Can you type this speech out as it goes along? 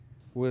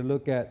We'll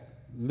look at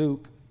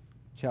Luke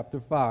chapter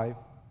 5,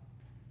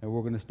 and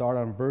we're going to start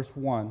on verse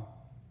 1.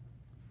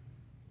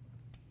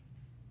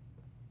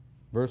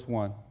 Verse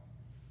 1.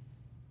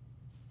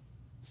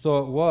 So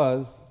it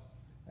was,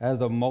 as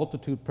the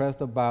multitude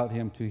pressed about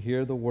him to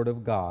hear the word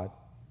of God,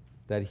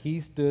 that he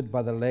stood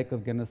by the lake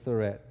of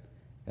Gennesaret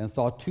and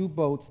saw two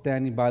boats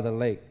standing by the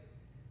lake.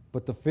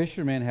 But the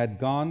fishermen had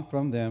gone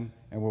from them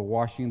and were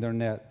washing their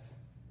nets.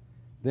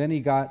 Then he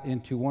got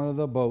into one of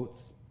the boats,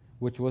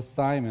 which was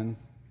Simon's,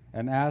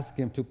 and asked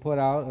him to put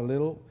out a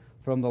little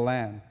from the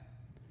land.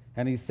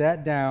 And he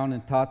sat down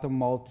and taught the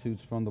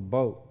multitudes from the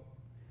boat.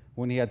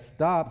 When he had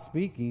stopped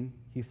speaking,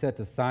 he said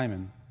to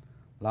Simon,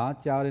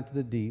 "Launch out into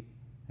the deep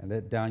and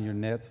let down your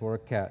nets for a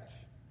catch."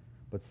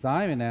 But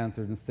Simon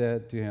answered and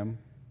said to him,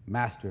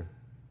 "Master,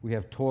 we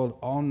have toiled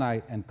all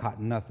night and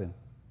caught nothing.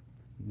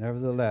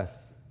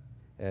 Nevertheless,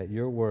 at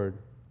your word,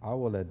 I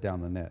will let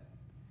down the net."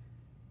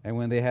 And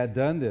when they had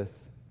done this,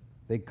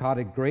 they caught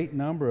a great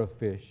number of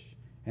fish,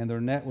 and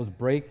their net was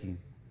breaking.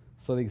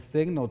 So they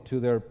signaled to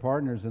their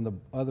partners in the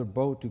other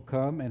boat to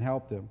come and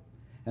help them.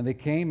 And they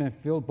came and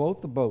filled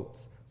both the boats,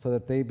 so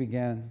that they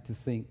began to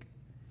sink.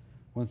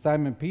 When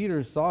Simon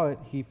Peter saw it,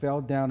 he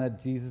fell down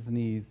at Jesus'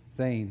 knees,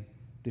 saying,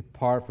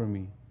 "Depart from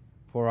me,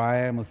 for I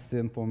am a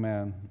sinful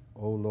man,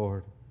 O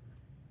Lord."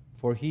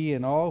 For he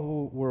and all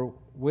who were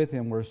with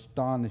him were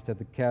astonished at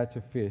the catch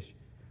of fish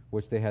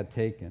which they had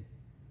taken.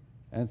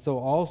 And so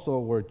also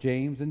were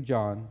James and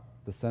John,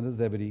 the sons of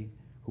Zebedee,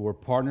 who were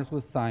partners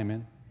with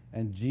Simon.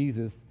 And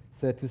Jesus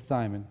said to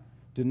Simon,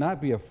 "Do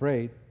not be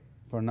afraid,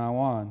 from now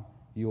on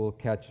you will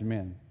catch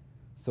men."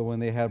 So when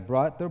they had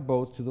brought their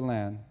boats to the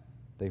land,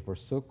 they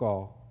forsook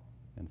all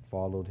and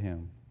followed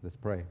him. Let's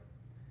pray.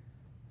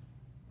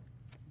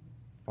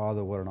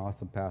 Father, what an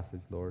awesome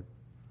passage, Lord.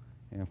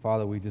 And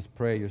Father, we just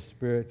pray your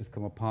Spirit just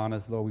come upon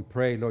us, Lord. We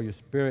pray, Lord, your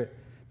Spirit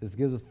just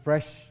gives us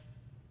fresh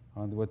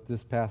on what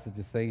this passage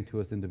is saying to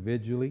us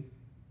individually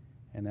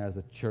and as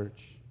a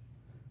church.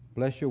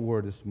 Bless your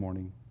word this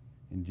morning.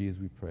 In Jesus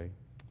we pray.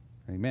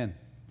 Amen.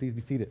 Please be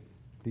seated.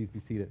 Please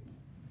be seated.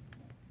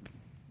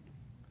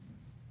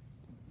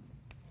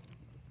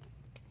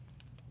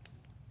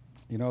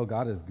 You know,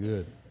 God is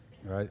good,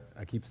 right?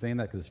 I keep saying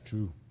that because it's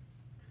true.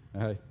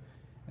 All right?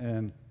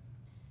 And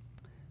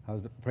I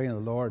was praying to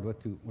the Lord what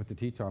to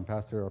teach on.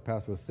 Our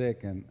pastor was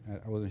sick, and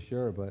I wasn't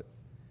sure, but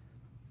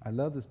I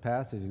love this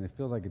passage, and it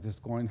feels like it's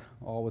just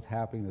all what's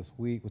happening this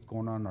week, what's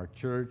going on in our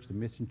church, the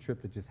mission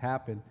trip that just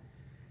happened.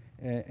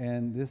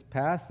 And this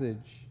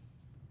passage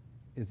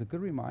is a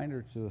good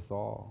reminder to us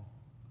all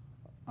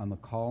on the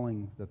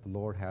callings that the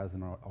Lord has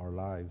in our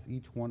lives,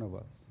 each one of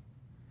us.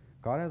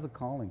 God has a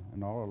calling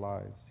in all our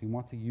lives. He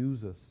wants to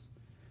use us.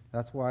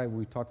 That's why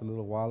we talked a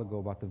little while ago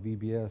about the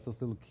VBS.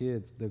 Those little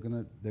kids, they're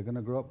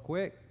gonna grow up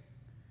quick.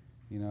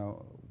 You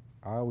know,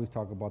 I always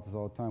talk about this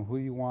all the time. Who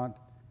do you want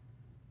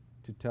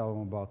to tell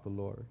them about the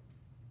Lord?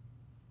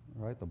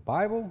 Right? The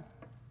Bible,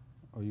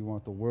 or you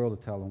want the world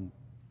to tell them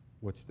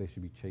which they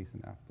should be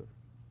chasing after?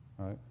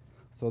 Right?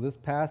 So this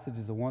passage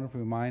is a wonderful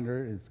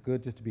reminder. It's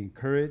good just to be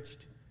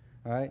encouraged.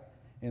 Right?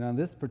 And on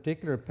this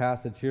particular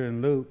passage here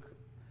in Luke,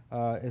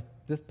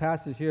 this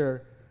passage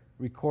here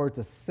records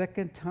a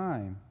second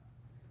time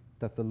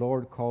that the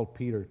Lord called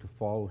Peter to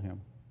follow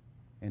him.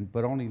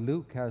 But only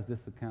Luke has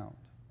this account.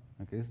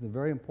 Okay, this is a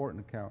very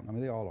important account. I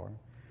mean, they all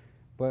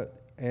are.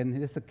 And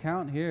this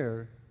account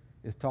here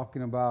is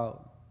talking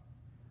about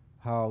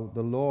how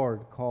the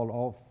Lord called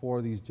all four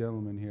of these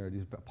gentlemen here,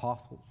 these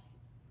apostles.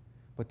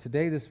 But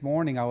today, this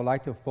morning, I would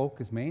like to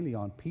focus mainly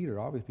on Peter,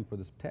 obviously, for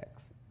this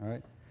text. All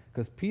right?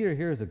 Because Peter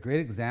here is a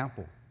great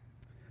example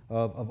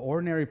of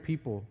ordinary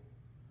people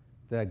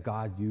that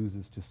God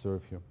uses to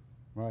serve him,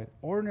 right?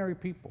 Ordinary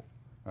people,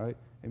 right?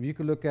 If you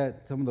could look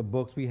at some of the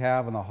books we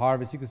have on the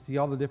harvest, you can see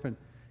all the different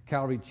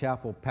Calvary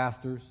Chapel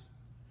pastors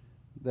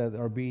that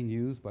are being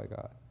used by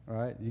God,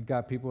 right? You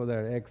got people that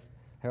are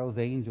ex-Hell's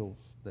Angels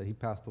that he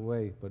passed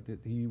away, but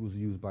he was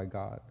used by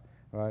God,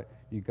 right?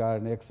 You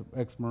got an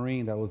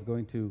ex-Marine that was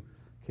going to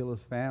kill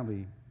his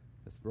family.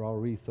 It's Raul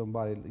Reese,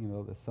 somebody,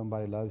 the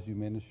Somebody Loves You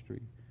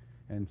ministry.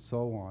 And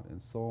so on,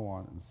 and so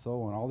on, and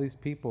so on. All these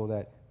people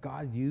that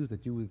God used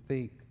that you would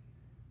think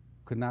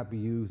could not be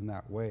used in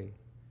that way.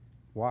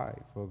 Why?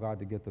 For God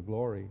to get the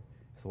glory.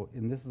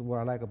 And this is what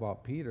I like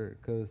about Peter,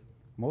 because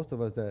most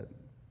of us that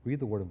read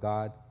the Word of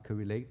God could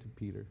relate to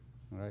Peter.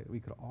 Right?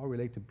 We could all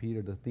relate to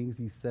Peter, the things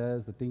he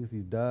says, the things he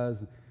does.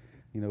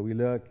 We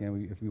look,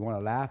 and if we want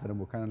to laugh at him,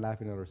 we're kind of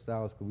laughing at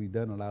ourselves because we've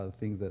done a lot of the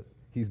things that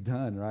he's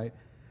done, right?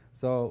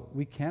 So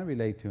we can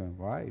relate to him,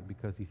 right?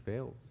 Because he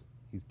fails.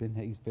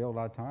 He's failed a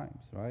lot of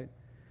times, right?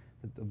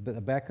 The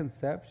bad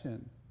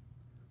conception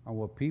on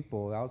what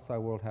people, the outside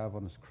world, have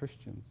on us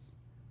Christians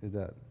is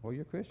that, well,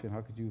 you're a Christian. How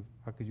could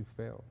you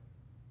fail?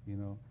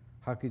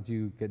 How could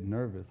you get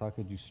nervous? How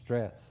could you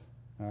stress?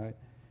 All right?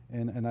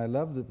 And I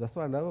love that's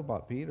what I love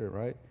about Peter,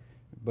 right?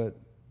 But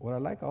what I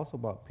like also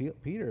about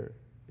Peter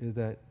is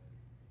that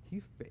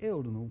he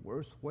failed in the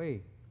worst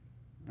way.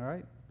 All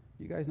right?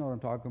 You guys know what I'm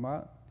talking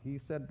about. He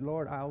said,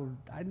 "Lord,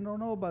 I don't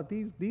know about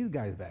these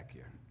guys back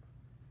here.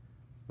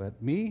 But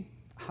me,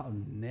 I'll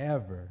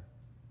never,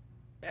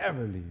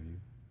 ever leave you.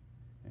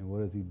 And what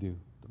does he do?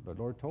 The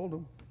Lord told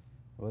him.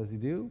 What does he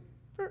do?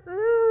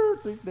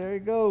 There he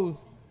goes.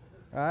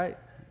 All right?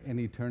 And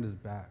he turned his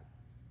back.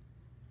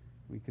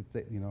 We could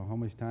say, how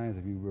much times,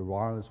 if we were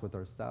honest with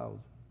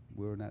ourselves,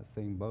 we're in that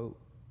same boat?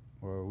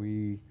 Or are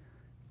we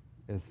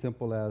as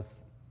simple as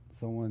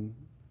someone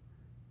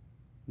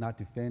not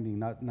defending,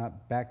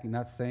 not backing,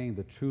 not saying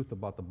the truth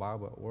about the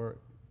Bible at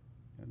work,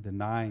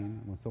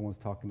 denying when someone's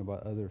talking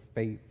about other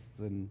faiths,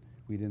 and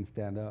we didn't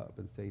stand up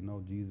and say,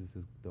 no, Jesus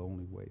is the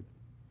only way.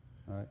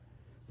 All right?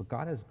 But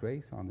God has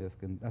grace on this,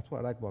 and that's what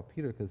I like about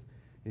Peter, because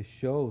it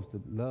shows the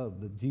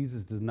love that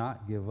Jesus does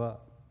not give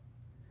up.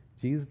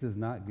 Jesus does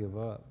not give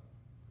up.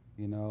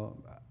 I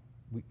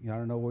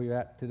don't know where you're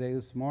at today,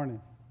 this morning.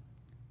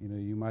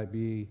 You might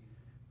be,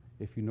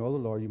 if you know the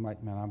Lord, you might,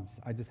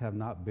 I just have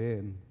not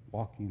been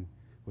walking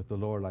with the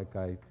Lord like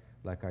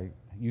I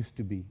used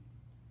to be,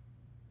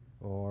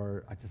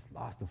 or I just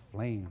lost the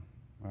flame.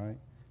 All right,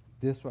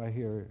 this right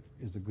here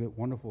is a good,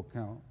 wonderful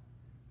account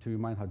to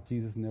remind how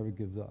Jesus never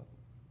gives up.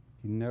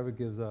 He never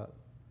gives up.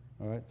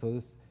 All right,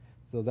 so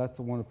that's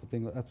a wonderful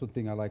thing. That's one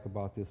thing I like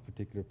about this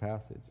particular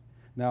passage.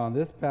 Now, on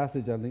this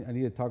passage, I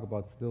need to talk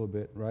about this a little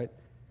bit, right?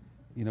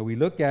 We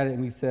look at it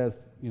and he says,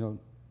 he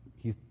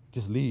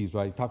just leaves,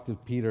 right? He talked to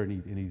Peter and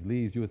he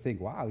leaves. You would think,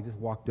 wow, he just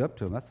walked up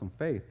to him. That's some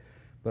faith.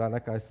 But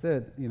like I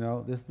said,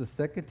 this is the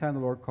second time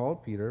the Lord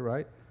called Peter,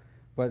 right?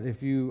 But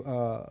if you,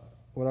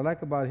 what I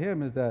like about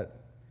him is that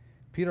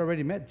Peter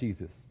already met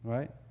Jesus,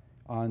 right?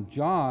 On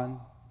John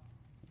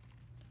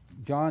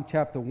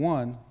chapter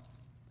 1,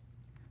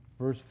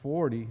 verse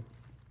 40,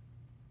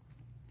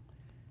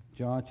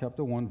 John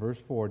chapter 1, verse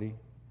 40,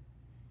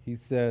 he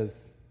says,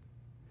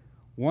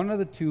 one of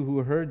the two who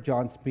heard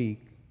John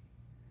speak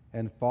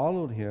and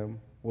followed him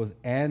was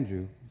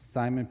Andrew,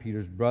 Simon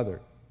Peter's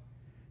brother.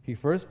 He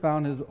first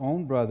found his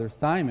own brother,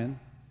 Simon,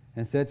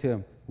 and said to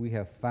him, we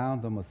have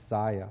found the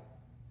Messiah.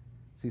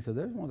 See, so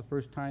there's one of the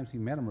first times he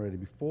met him already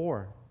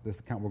before this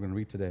account we're going to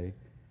read today.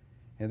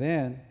 And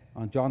then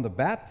on John the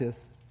Baptist,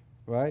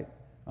 right,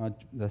 on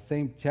the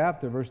same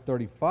chapter, verse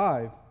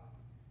 35,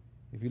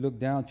 if you look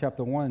down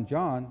chapter 1,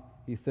 John,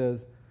 he says,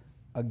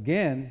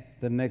 again,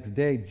 the next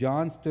day,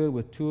 John stood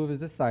with two of his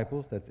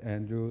disciples, that's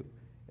Andrew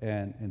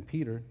and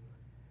Peter,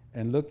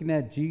 and looking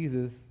at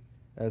Jesus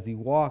as he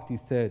walked, he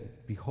said,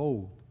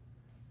 behold,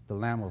 the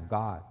Lamb of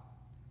God,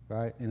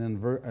 right?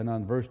 And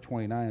on verse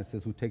 29, it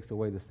says, who takes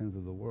away the sins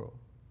of the world.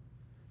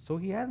 So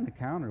he had an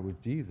encounter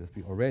with Jesus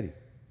already.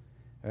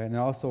 And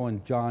also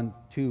in John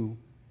 2,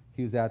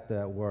 he was at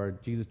where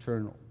Jesus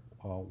turned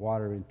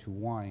water into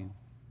wine.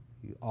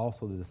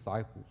 Also the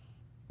disciples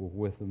were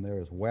with him there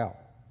as well.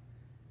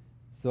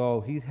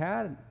 So he's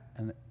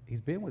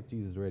been with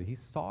Jesus already. He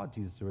saw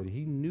Jesus already.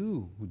 He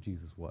knew who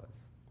Jesus was,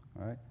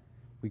 right?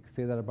 We can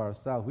say that about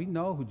ourselves. We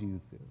know who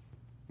Jesus is,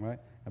 right?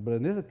 But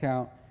in this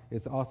account,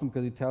 it's awesome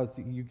because he tells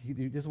you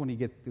just when he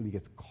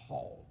gets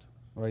called,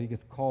 right? He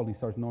gets called, he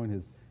starts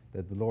knowing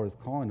that the Lord is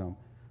calling him.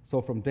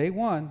 So from day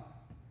one,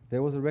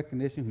 there was a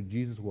recognition who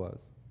Jesus was,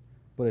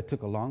 but it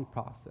took a long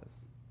process.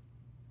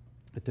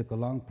 It took a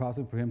long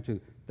process for him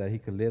that he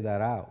could live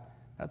that out.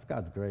 That's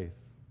God's grace,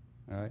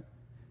 all right?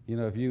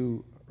 If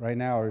you right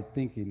now are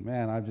thinking,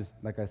 man, I'm just,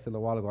 like I said a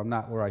while ago, I'm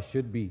not where I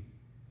should be.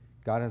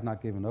 God has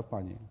not given up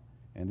on you.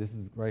 And this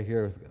is right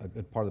here is a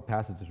good part of the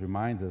passage that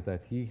reminds us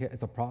that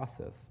it's a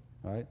process,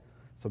 right?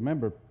 So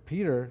remember,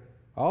 Peter,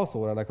 also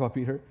what I like about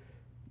Peter,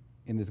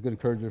 and it's a good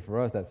encouragement for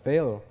us that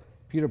failed,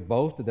 Peter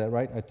boasted that,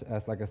 right?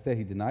 As like I said,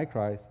 he denied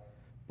Christ,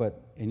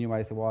 and you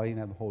might say, well, he didn't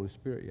have the Holy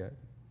Spirit yet,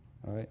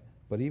 all right?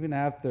 But even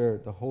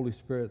after the Holy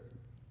Spirit,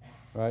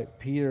 right,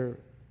 Peter,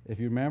 if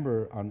you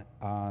remember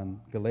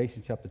on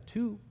Galatians chapter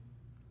 2,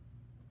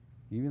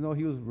 even though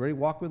he was already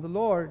walking with the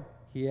Lord,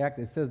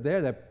 it says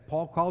there that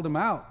Paul called him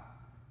out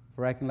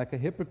for acting like a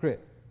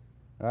hypocrite,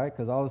 right?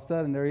 Because all of a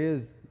sudden there he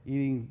is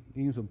eating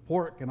some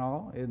pork and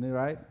all,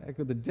 right? Like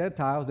with the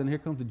Gentiles, then here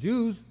comes the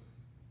Jews,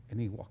 and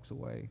he walks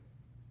away.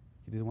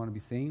 He didn't want to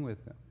be seen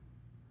with them.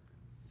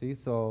 See,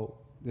 so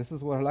this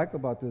is what I like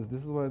about this.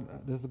 This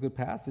is a good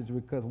passage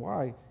because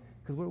why?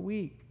 Because we're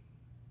weak.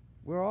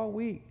 We're all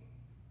weak.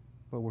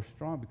 But we're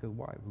strong because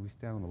why? Because we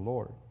stand on the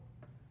Lord.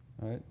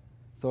 All right?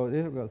 So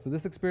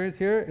this experience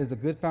here is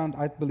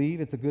I believe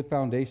it's a good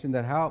foundation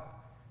that helped.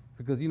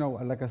 Because,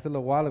 like I said a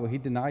while ago, he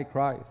denied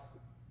Christ.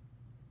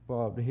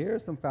 But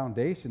here's some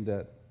foundation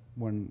that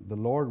when the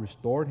Lord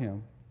restored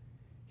him,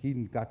 he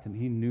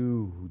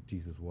knew who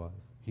Jesus was.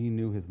 He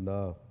knew his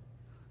love.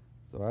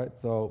 All right?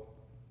 So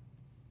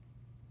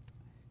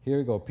here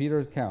we go,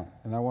 Peter's account.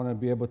 And I want to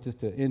be able just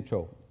to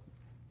intro.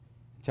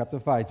 Chapter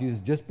 5, Jesus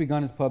just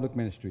begun his public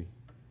ministry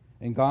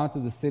and gone to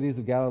the cities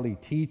of Galilee,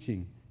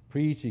 teaching,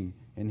 preaching,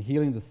 and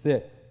healing the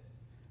sick.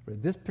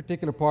 But this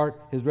particular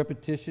part, his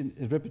reputation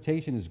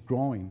is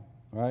growing,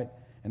 right?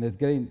 And it's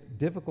getting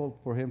difficult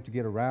for him to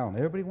get around.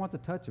 Everybody wants to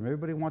touch him.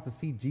 Everybody wants to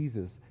see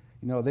Jesus.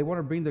 They want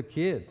to bring their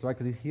kids, right?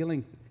 Because he's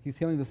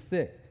healing the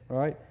sick,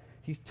 right?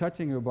 He's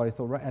touching everybody.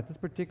 So right at this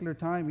particular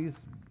time,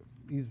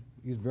 he's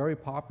very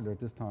popular at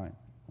this time,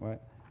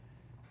 right?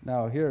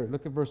 Now here,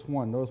 look at verse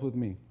 1. Notice with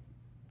me.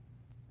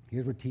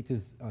 Here's where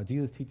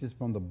Jesus teaches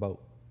from the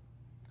boat.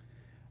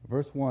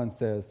 Verse 1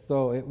 says,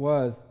 "So it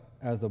was,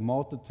 as the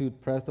multitude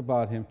pressed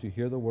about him to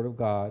hear the word of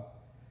God,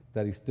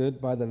 that he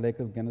stood by the lake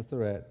of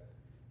Gennesaret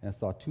and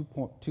saw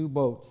two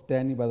boats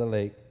standing by the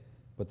lake,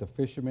 but the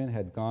fishermen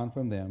had gone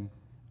from them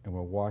and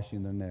were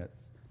washing their nets."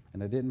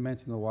 And I didn't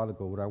mention a while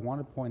ago, what I want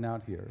to point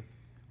out here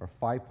are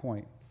 5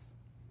 points.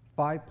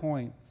 5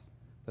 points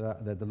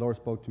that the Lord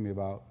spoke to me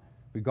about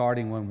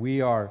regarding when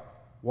we are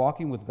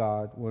walking with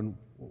God,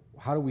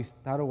 how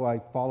do I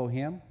follow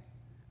him?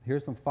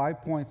 Here's some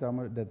 5 points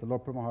that the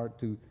Lord put in my heart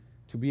to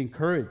be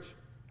encouraged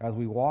as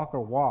we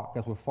walk,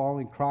 as we're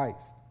following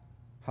Christ,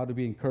 how to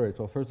be encouraged.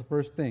 So the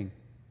first thing,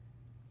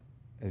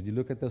 as you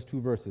look at those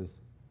 2 verses,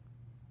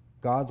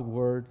 God's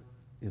word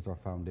is our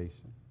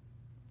foundation.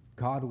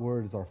 God's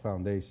word is our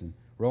foundation.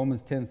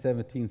 Romans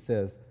 10:17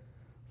 says,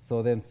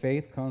 "So then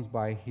faith comes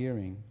by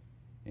hearing,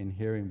 and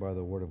hearing by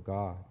the word of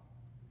God."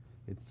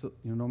 It's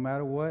no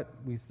matter what,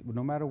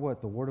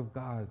 the word of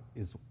God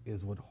is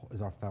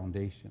our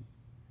foundation.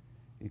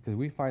 Because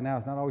we find out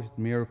it's not always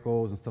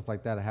miracles and stuff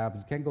like that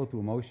happens. You can't go through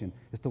emotion.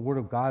 It's the word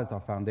of God that's our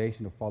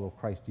foundation to follow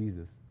Christ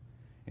Jesus.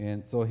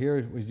 And so here,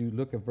 as you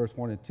look at verse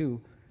 1 and 2,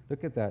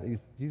 look at that.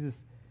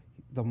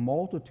 The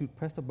multitude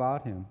pressed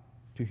about him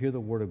to hear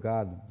the word of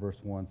God,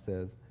 verse 1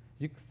 says.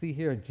 You can see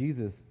here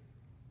Jesus,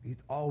 he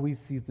always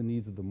sees the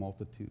needs of the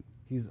multitude.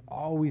 He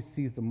always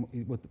sees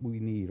what we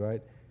need,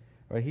 right?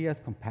 He has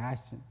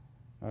compassion.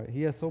 Right?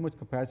 He has so much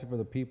compassion for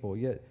the people,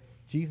 yet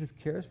Jesus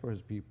cares for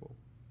his people.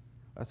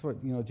 That's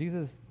what,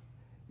 Jesus,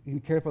 he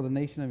cared for the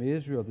nation of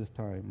Israel this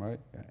time, right?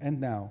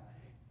 And now,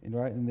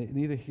 right? And they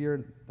need to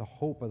hear the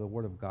hope of the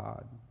word of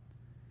God.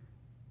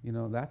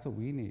 That's what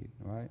we need,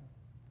 right?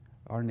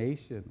 Our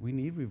nation, we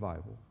need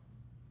revival.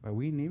 Right?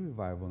 We need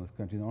revival in this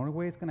country. The only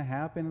way it's going to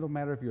happen, it don't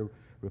matter if you're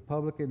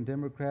Republican,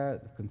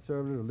 Democrat,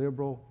 conservative,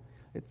 liberal,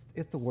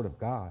 it's the word of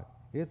God.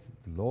 It's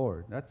the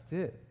Lord. That's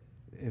it.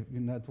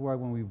 That's why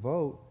when we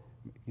vote,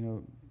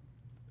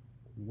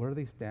 where are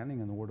they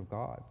standing in the word of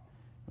God?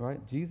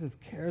 Right? Jesus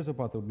cares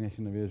about the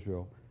nation of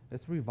Israel.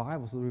 It's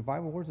revival. So the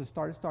revival, where does it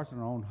start? It starts in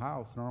our own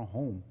house, in our own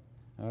home.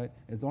 All right?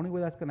 And the only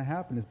way that's going to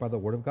happen is by the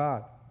word of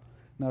God.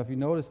 Now, if you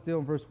notice still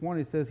in verse 1,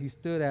 it says he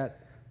stood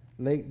at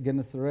Lake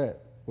Gennesaret,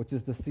 which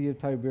is the Sea of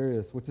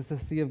Tiberias, which is the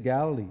Sea of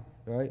Galilee,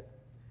 right?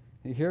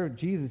 And here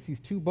Jesus sees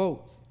 2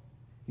 boats.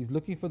 He's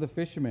looking for the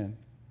fishermen,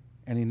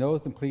 and he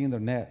knows them cleaning their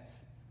nets.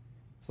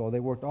 So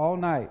they worked all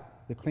night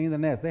to clean the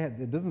nets.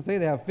 It doesn't say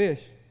they have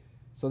fish,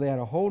 so they had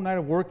a whole night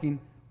of working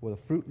with a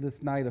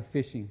fruitless night of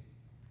fishing.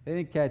 They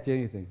didn't catch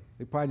anything.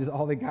 They probably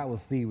all they got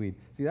was seaweed.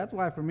 See, that's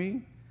why for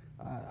me,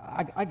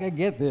 I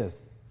get this.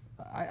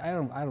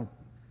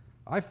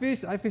 I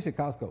fish at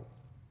Costco,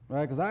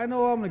 right? Because I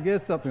know I'm going to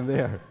get something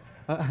there.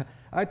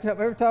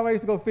 Every time I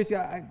used to go fishing,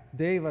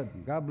 Dave,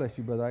 God bless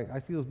you, brother. I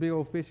see those big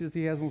old fishes.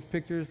 He has those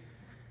pictures.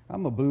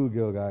 I'm a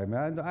bluegill guy,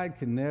 man. I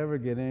can never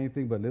get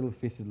anything but little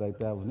fishes like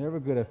that. I was never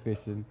good at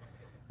fishing.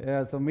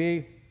 Yeah, so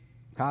me,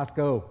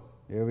 Costco.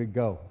 Here we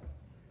go.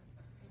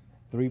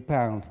 3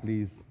 pounds,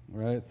 please.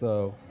 Right?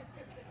 So,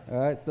 all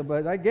right. So,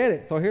 but I get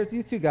it. So here's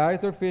these 2 guys.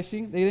 They're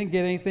fishing. They didn't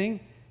get anything.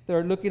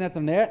 They're looking at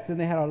the nets, and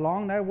they had a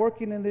long night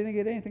working, and they didn't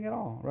get anything at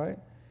all. Right?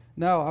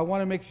 Now, I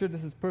want to make sure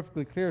this is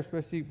perfectly clear,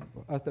 especially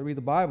for us that read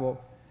the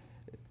Bible.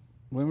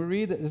 When we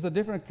read, there's a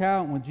different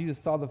account when Jesus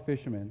saw the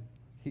fishermen.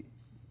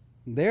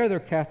 There, they're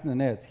casting the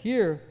nets.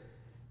 Here,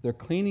 they're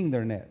cleaning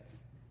their nets.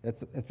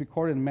 It's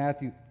recorded in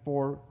Matthew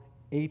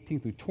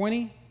 4:18 through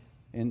 20,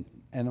 and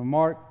in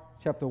Mark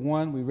chapter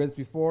 1, we read this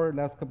before,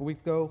 last couple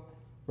weeks ago,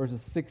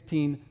 verses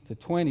 16 to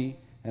 20,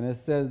 and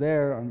it says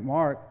there on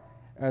Mark,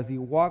 "As he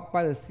walked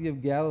by the Sea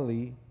of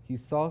Galilee, he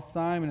saw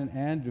Simon and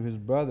Andrew, his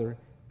brother,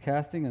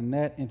 casting a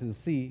net into the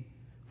sea,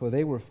 for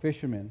they were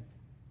fishermen.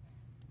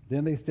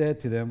 Then they said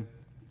to them,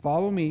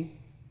 'Follow me,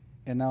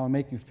 and I will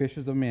make you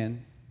fishers of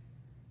men.'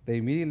 They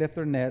immediately left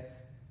their nets,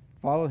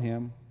 followed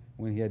him.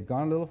 When he had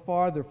gone a little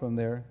farther from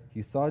there,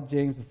 he saw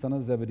James, the son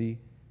of Zebedee,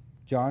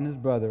 John, his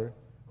brother,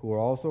 who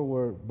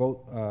were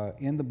both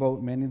in the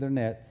boat mending their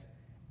nets,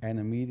 and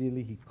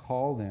immediately he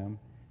called them,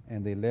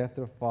 and they left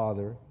their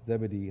father,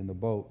 Zebedee, in the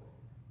boat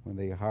when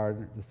they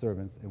hired the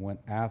servants and went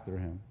after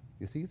him."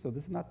 You see, so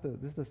this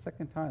is the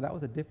second time. That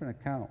was a different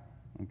account,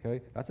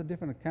 okay? That's a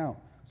different account.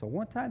 So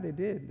one time they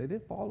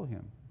did follow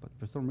him, but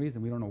for some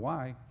reason, we don't know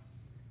why,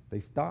 they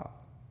stopped.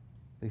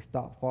 They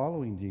stopped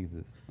following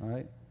Jesus, all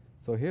right?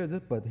 So here,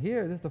 this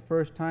is the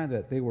first time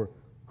that they were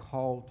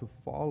called to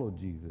follow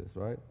Jesus,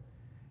 right?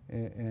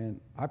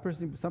 And I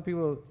personally, some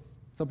people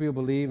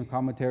believe in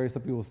commentaries,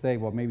 some people say,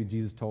 well, maybe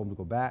Jesus told them to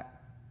go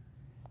back.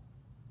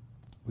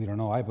 We don't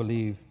know. I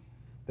believe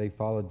they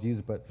followed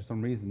Jesus, but for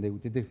some reason,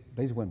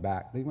 they just went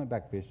back. They went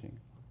back fishing.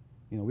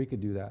 We could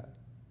do that,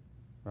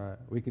 right?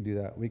 We could do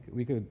that.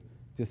 We could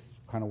just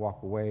kind of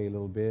walk away a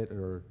little bit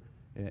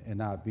and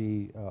not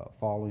be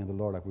following the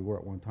Lord like we were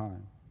at one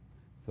time.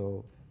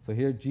 So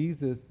here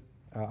Jesus,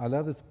 I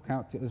love this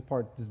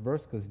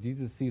verse, because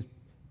Jesus sees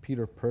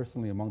Peter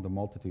personally among the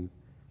multitude.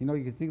 You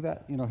can think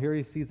that, here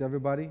he sees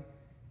everybody,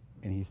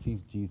 and he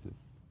sees Jesus,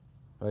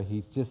 right?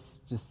 He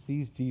just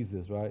sees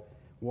Jesus, right?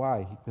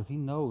 Why? Because he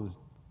knows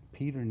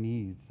Peter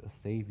needs a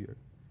Savior.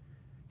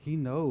 He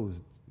knows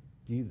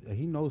Jesus,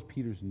 he knows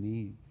Peter's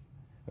needs.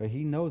 Right?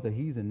 He knows that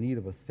he's in need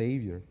of a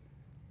Savior,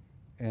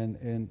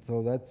 and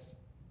so that's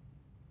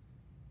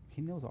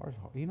he knows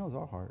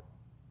our heart,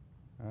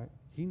 right?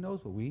 He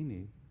knows what we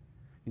need.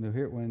 You know,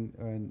 here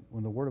when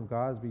the Word of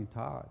God is being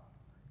taught,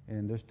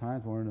 and there's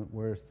times when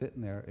we're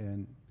sitting there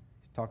and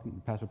he's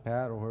talking, Pastor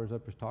Pat or whoever's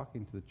up is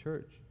talking to the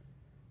church,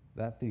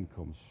 that thing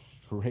comes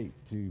straight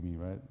to me,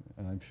 right?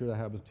 And I'm sure that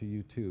happens to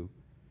you too.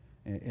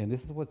 And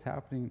this is what's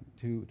happening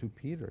to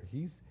Peter.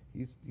 He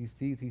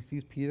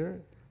sees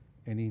Peter,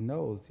 and he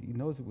knows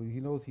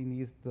he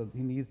needs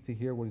to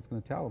hear what he's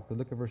going to tell him. Because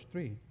look at verse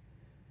 3.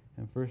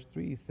 And verse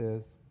 3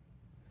 says,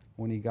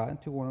 when he got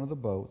into one of the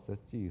boats,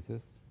 that's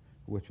Jesus,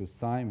 which was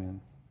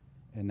Simon's,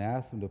 and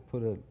asked him to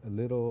put a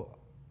little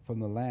from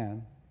the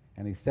land,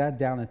 and he sat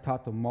down and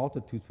taught the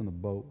multitudes from the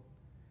boat.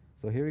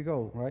 So here we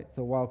go, right?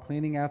 So while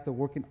cleaning after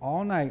working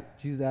all night,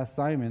 Jesus asked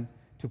Simon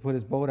to put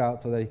his boat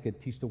out so that he could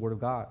teach the Word of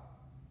God.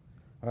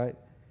 All right?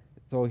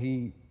 So if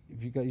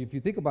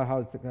you think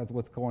about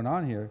what's going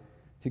on here,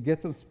 to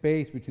get some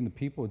space between the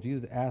people,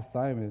 Jesus asked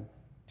Simon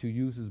to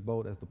use his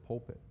boat as the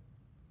pulpit.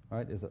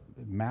 Right? There's a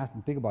mass,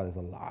 think about it,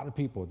 there's a lot of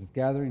people just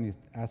gathering. He's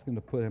asking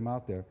to put him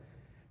out there.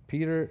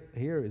 Peter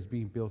here is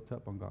being built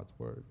up on God's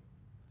Word.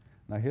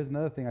 Now here's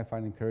another thing I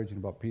find encouraging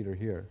about Peter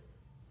here.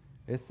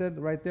 It said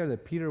right there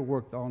that Peter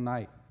worked all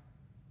night.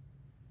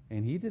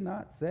 And he did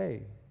not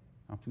say,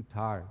 I'm too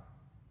tired.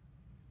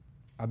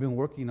 I've been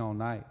working all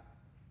night.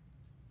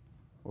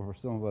 Or for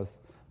some of us,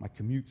 my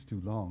commute's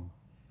too long.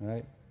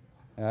 Right?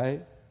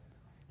 Right?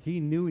 He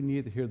knew he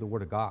needed to hear the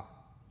Word of God.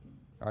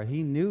 All right?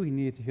 He knew he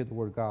needed to hear the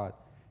Word of God.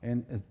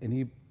 And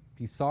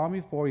he saw me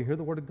before, he heard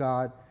the Word of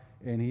God,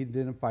 and he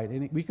didn't fight.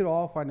 And we could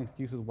all find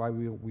excuses why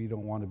we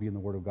don't want to be in the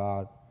Word of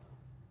God.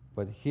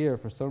 But here,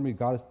 for some reason,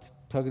 God is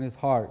tugging his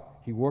heart.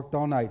 He worked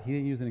all night. He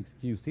didn't use an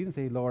excuse. He didn't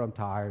say, Lord, I'm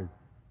tired.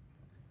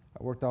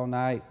 I worked all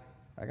night.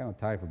 I got no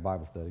time for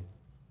Bible study.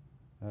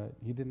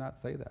 He did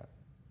not say that.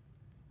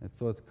 And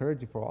so it's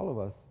encouraging for all of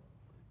us.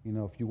 You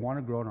know, if you want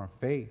to grow in our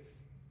faith,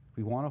 if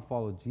we want to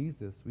follow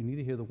Jesus, we need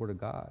to hear the Word of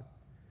God.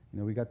 You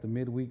know, we got the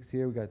midweeks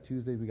here. We got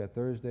Tuesdays. We got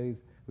Thursdays.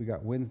 We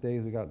got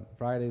Wednesdays. We got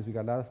Fridays. We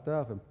got a lot of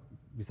stuff. And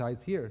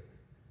besides here,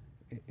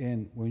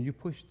 and when you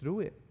push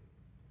through it,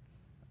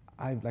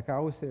 like I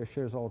always say, I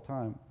share this all the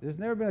time. There's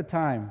never been a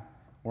time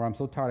where I'm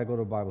so tired I go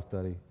to a Bible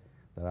study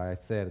that I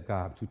said,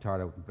 God, I'm too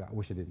tired. I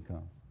wish I didn't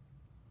come.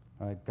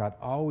 All right? God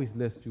always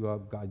lifts you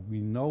up. God, we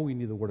know we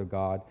need the Word of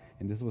God,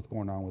 and this is what's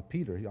going on with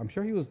Peter. I'm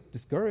sure he was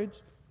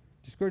discouraged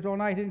all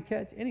night. He didn't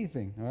catch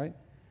anything. All right?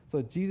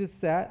 So Jesus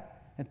sat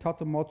and taught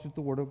the multitude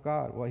the Word of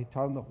God. Well, he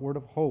taught them the word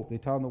of hope. They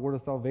taught him the word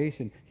of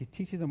salvation. He's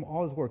teaching them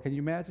all his word. Can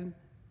you imagine?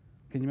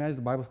 Can you imagine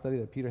the Bible study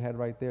that Peter had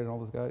right there and all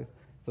those guys?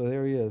 So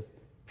there he is.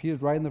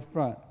 Peter's right in the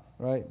front,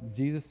 right?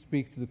 Jesus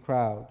speaks to the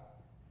crowd,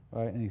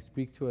 right? And he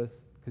speaks to us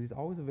because he's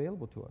always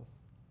available to us.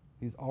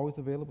 He's always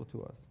available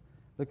to us.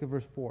 Look at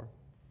verse 4.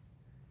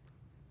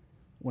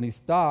 When he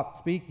stopped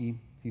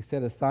speaking, he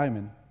said to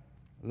Simon,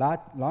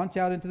 launch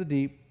out into the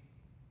deep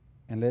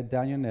and let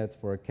down your nets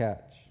for a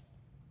catch.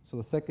 So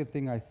the second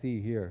thing I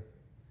see here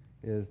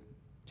is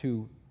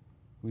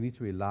we need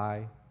to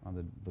rely on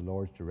the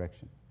Lord's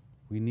direction.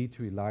 We need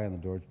to rely on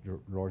the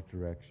Lord's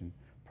direction.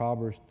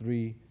 Proverbs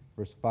 3,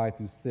 verse 5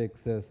 through 6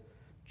 says,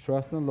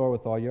 trust in the Lord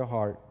with all your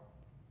heart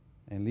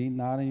and lean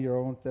not in your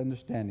own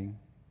understanding.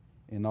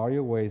 In all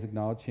your ways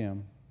acknowledge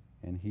him,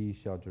 and he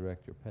shall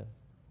direct your path.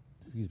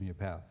 Your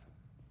path.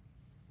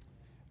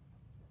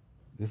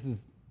 This is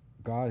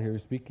God here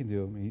speaking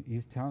to him.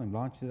 He's telling him,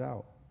 launch it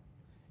out.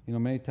 You know,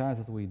 many times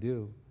that's what we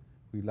do.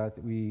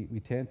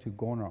 We tend to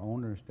go on our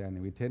own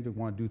understanding. We tend to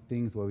want to do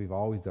things the way we've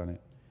always done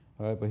it.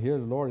 All right, but here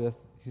the Lord,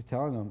 he's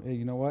telling them, hey,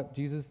 you know what?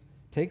 Jesus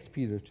takes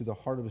Peter to the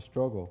heart of the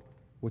struggle,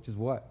 which is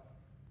what?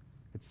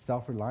 It's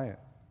self-reliant,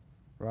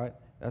 right?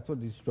 That's what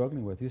he's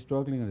struggling with. He's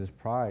struggling with his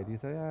pride. He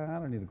said, I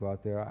don't need to go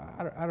out there.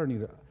 I don't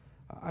need it.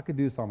 I could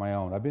do this on my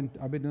own. I've been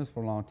doing this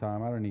for a long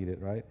time. I don't need it,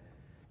 right?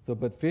 So,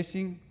 but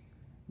fishing,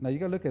 now you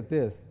got to look at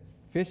this.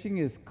 Fishing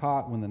is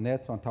caught when the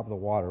net's on top of the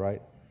water,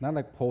 right? Not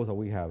like poles how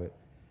we have it.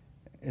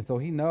 And so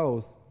he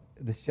knows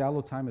the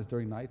shallow time is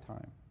during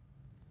nighttime.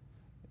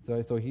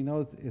 So he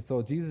knows.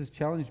 So Jesus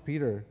challenged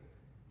Peter.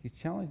 He's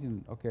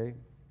challenging, okay,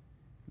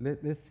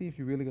 let's see if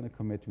you're really going to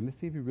commit to me. Let's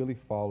see if you really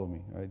follow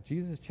me. Right?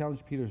 Jesus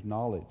challenged Peter's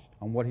knowledge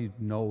on what he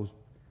knows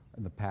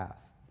in the past.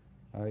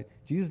 All right?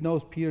 Jesus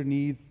knows Peter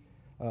needs,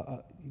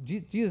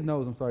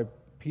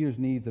 Peter's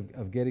needs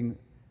of getting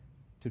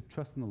to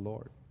trust in the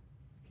Lord.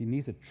 He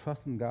needs to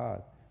trust in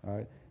God, all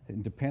right,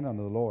 and depend on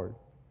the Lord.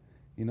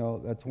 You know,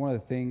 that's one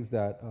of the things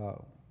that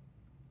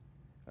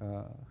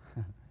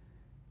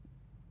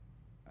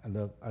I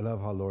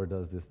love how Lord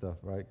does this stuff,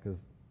 right? Because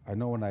I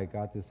know when I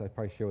got this, I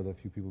probably shared with a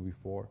few people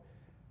before.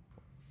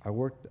 I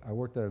worked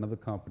at another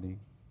company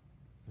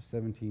for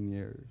 17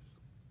 years,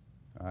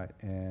 all right,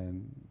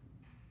 and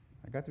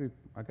I got to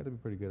be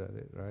pretty good at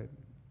it, right?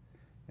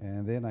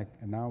 And then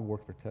now I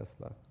work for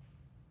Tesla.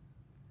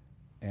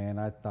 And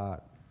I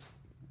thought,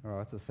 oh,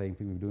 that's the same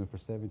thing we've been doing for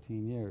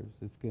 17 years.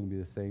 It's going to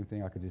be the same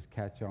thing. I could just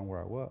catch on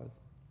where I was.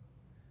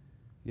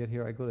 Yet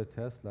here I go to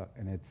Tesla,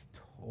 and it's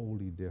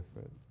totally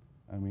different.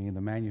 I mean,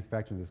 the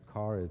manufacturing of this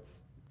car, it's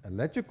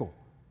electrical.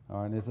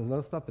 And it's a lot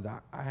of stuff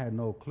that I had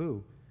no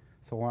clue.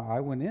 So when I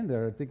went in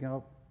there thinking,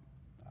 oh,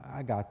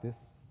 I got this.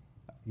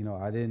 You know,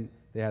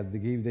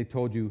 they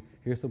told you,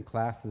 here's some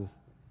classes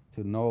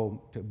to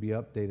be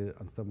updated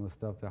on some of the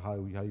stuff, how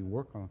you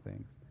work on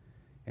things.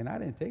 And I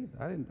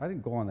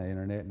didn't go on the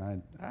internet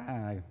and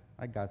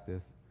I got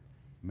this.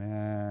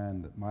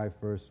 Man, my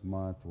first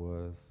month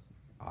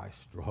I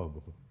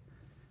struggled.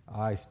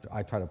 I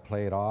tried to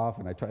play it off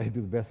and I tried to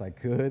do the best I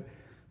could,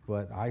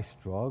 but I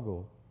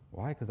struggled.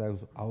 Why? Because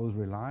I was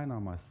relying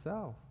on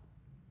myself.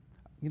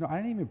 You know,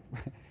 I didn't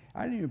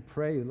even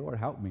pray, Lord,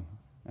 help me.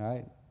 All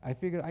right? I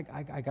figured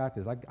I got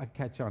this. I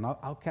catch on.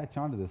 I'll catch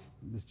on to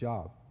this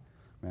job.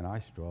 Man, I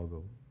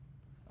struggled.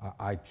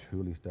 I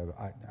truly struggled.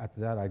 After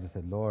that, I just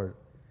said, Lord,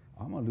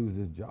 I'm going to lose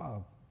this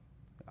job.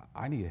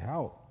 I need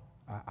help.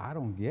 I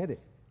don't get it.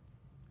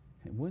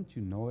 And wouldn't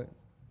you know it,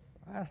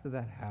 after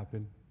that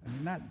happened, I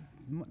mean,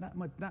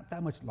 not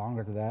that much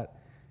longer after that,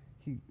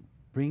 he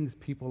brings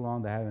people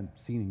along that I haven't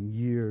seen in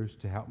years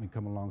to help me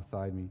come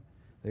alongside me.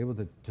 They're able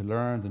to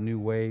learn the new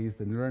ways,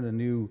 to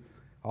learn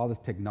all this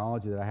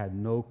technology that I had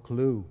no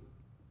clue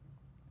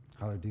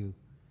how to do.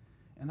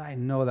 And I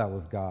know that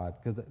was God,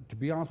 because to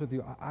be honest with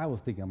you, I was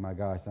thinking, oh my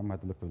gosh, I'm going to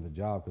have to look for the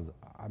job because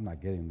I'm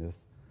not getting this.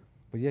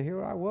 But yet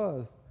here I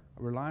was,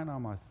 relying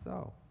on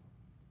myself,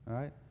 all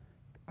right?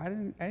 I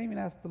didn't even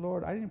ask the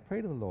Lord. I didn't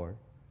pray to the Lord.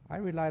 I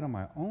relied on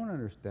my own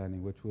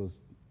understanding, which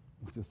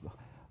is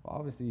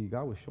obviously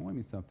God was showing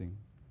me something.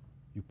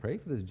 You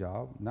prayed for this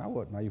job. Now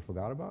what? Now you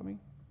forgot about me,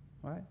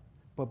 right?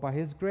 But by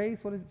His grace,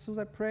 as soon as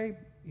I prayed,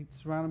 He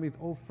surrounded me with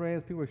old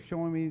friends. People were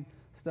showing me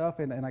stuff,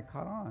 and I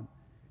caught on.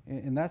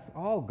 And that's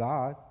all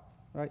God,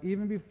 right?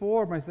 Even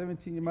before my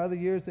other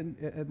years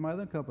at my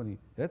other company,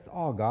 that's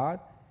all God.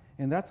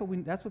 And that's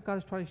what God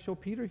is trying to show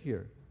Peter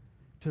here,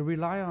 to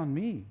rely on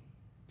me,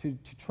 to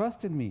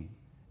trust in me.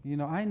 You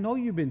know, I know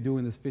you've been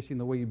doing this fishing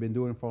the way you've been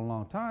doing it for a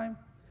long time,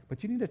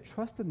 but you need to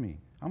trust in me.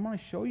 I'm going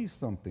to show you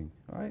something,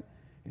 right?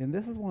 And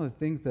this is one of the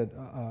things that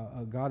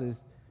God is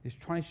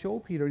trying to show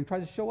Peter, and He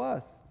tries to show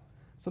us.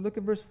 So look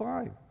at verse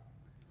 5.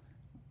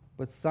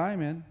 But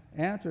Simon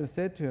answered and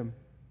said to Him,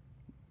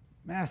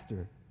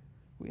 Master,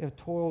 we have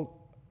toiled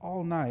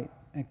all night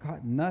and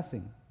caught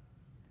nothing.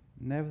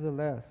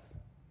 Nevertheless,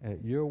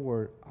 at your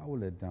word, I will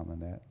let down the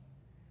net.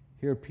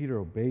 Here Peter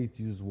obeys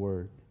Jesus'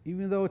 word,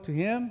 even though to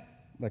him,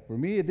 like for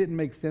me, it didn't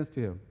make sense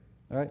to him.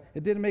 All right?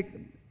 It didn't make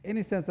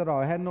any sense at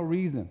all. It had no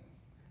reason.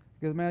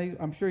 Because, man,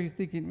 I'm sure he's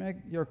thinking,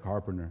 man, you're a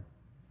carpenter.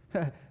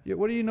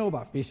 What do you know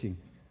about fishing?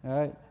 All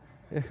right?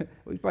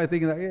 He's probably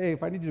thinking, like, hey,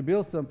 if I need you to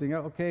build something,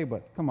 okay,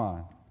 but come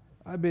on.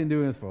 I've been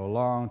doing this for a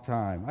long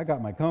time. I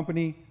got my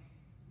company.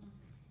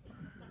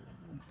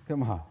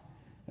 Come on. All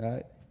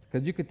right?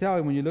 Because you could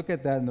tell when you look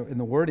at that in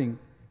the wording,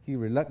 he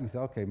reluctantly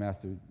said, okay,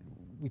 Master,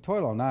 we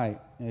toiled all night.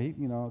 And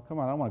come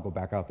on, I don't want to go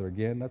back out there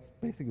again. That's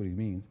basically what he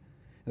means.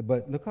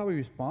 But look how he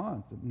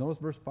responds. Notice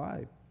verse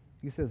 5.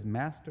 He says,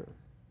 Master,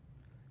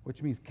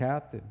 which means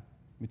captain,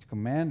 which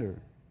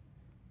commander.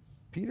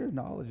 Peter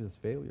acknowledges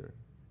failure.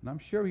 And I'm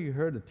sure he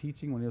heard the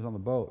teaching when he was on the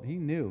boat. He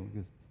knew,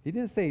 because he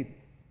didn't say,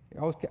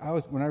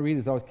 when I read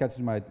this, it always catches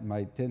my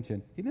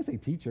attention. He didn't say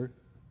teacher.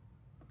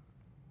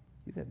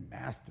 He said,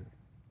 Master.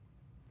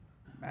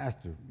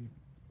 Master,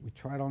 we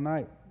tried all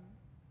night.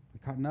 We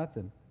caught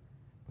nothing.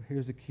 But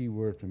here's the key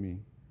word for me.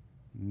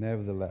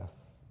 Nevertheless,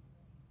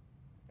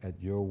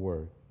 at your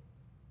word,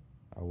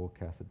 I will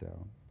cast it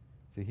down.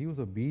 See, he was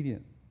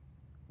obedient.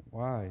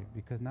 Why?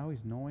 Because now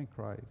he's knowing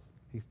Christ.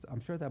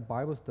 I'm sure that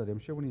Bible study, I'm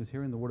sure when he was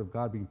hearing the word of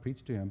God being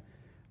preached to him,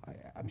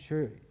 I'm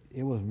sure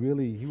it was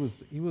really, he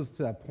was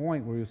to that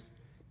point where he was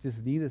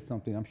just needed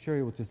something. I'm sure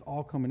it was just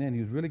all coming in.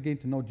 He was really getting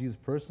to know Jesus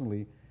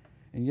personally.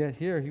 And yet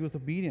here, he was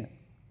obedient.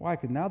 Why?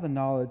 Because now the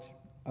knowledge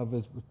of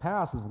his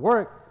past, his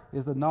work,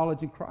 is the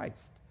knowledge in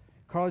Christ.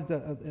 Knowledge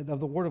of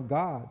the Word of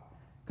God.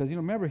 Because,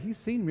 remember, he's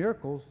seen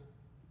miracles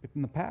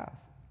in the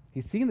past.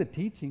 He's seen the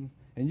teachings.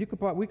 And we could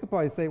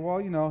probably say, well,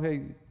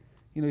 hey,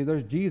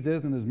 there's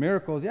Jesus and there's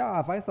miracles. Yeah,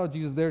 if I saw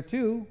Jesus there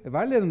too, if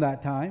I lived in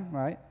that time,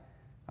 right?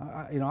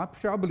 I'm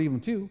sure I'll believe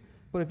him too.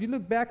 But if you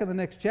look back at the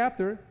next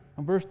chapter,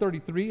 on verse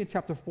 33 in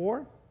chapter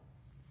 4,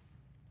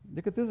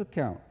 look at this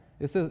account.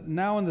 It says,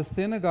 now in the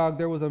synagogue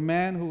there was a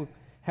man who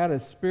had a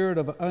spirit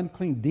of an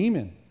unclean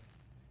demon.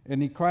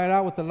 And he cried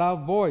out with a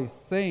loud voice,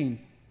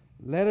 saying,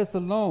 let us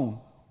alone.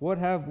 What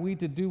have we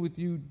to do with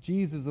you,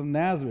 Jesus of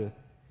Nazareth?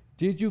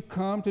 Did you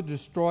come to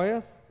destroy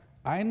us?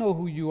 I know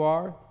who you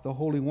are, the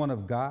Holy One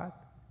of God.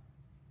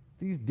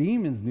 These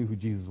demons knew who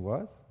Jesus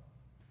was.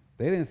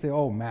 They didn't say,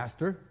 oh,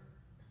 Master.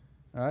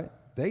 All right?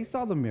 They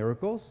saw the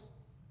miracles.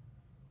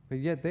 But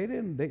yet they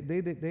didn't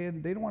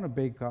want to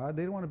obey God.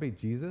 They didn't want to obey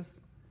Jesus.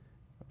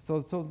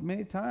 So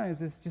many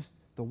times it's just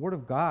the Word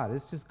of God.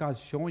 It's just God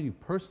showing you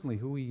personally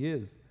who He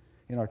is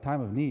in our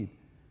time of need.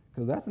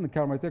 Because that's an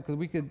account right there.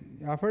 Because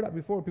I've heard that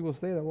before. People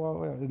say that,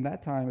 well, in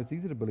that time, it's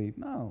easy to believe.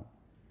 No.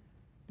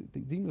 The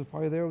demons were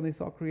probably there when they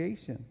saw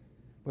creation.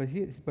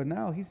 But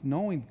now he's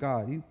knowing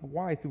God.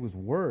 Why? Through his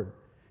word.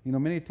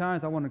 Many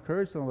times I want to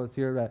encourage some of us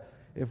here that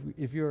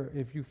if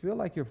you feel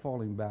like you're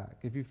falling back,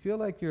 if you feel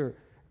like you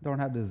don't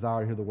have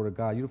desire to hear the word of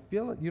God, you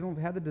feel like you don't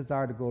have the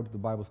desire to go to the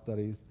Bible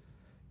studies,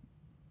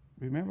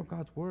 remember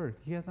God's word.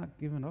 He has not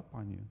given up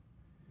on you.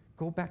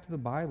 Go back to the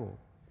Bible,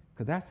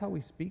 because that's how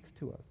he speaks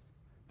to us.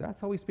 That's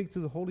how he speaks to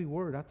the Holy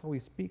Word. That's how he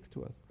speaks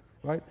to us,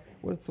 right?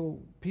 So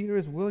Peter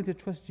is willing to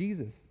trust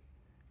Jesus,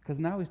 because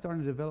now he's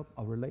starting to develop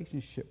a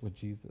relationship with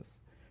Jesus.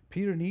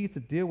 Peter needs to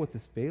deal with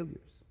his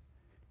failures.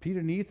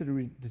 Peter needs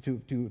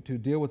to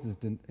deal with his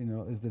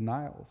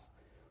denials.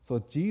 So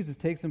Jesus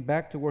takes him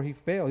back to where he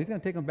failed. He's going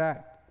to take him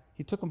back.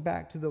 He took him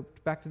back to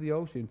the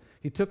ocean.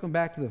 He took him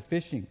back to the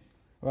fishing,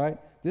 right?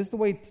 This is the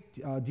way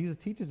Jesus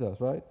teaches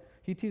us, right?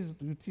 He teaches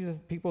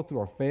people through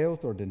our fails,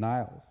 through our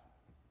denials.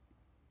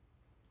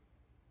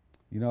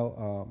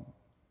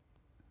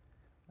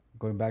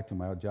 Going back to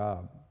my old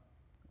job,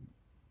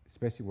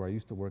 especially where I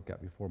used to work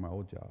at before my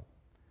old job,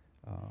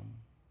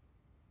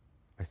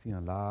 I seen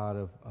a lot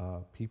of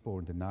people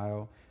in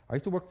denial. I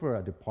used to work for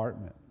a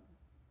department.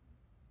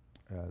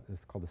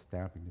 It's called the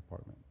stamping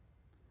department.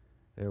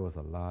 There was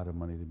a lot of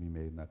money to be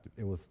made in that.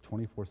 It was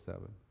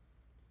 24/7.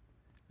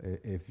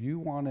 If you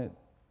wanted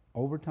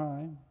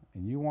overtime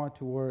and you want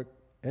to work,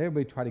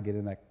 everybody tried to get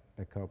in that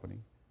company,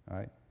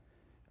 right?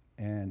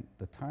 And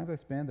the times I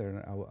spent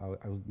there, I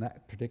was in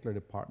that particular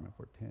department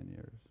for 10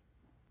 years.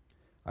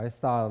 I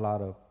saw a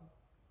lot of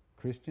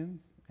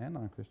Christians and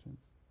non-Christians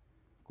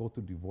go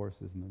through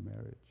divorces in their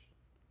marriage.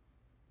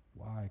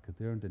 Why? Because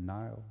they're in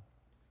denial,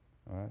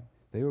 all right?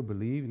 They were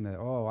believing that,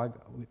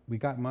 we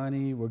got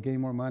money, we're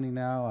getting more money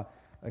now,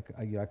 I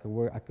could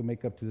work, I could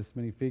make up to this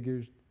many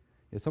figures.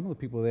 Yeah, some of the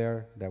people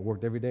there that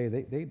worked every day,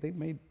 they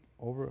made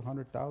over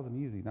 100,000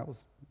 easy. That was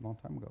a long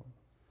time ago,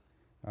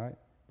 all right?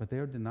 But they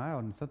were in denial,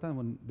 and sometimes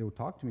when they would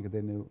talk to me, because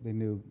they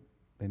knew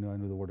I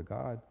knew the Word of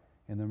God,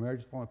 and their marriage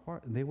was falling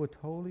apart, and they would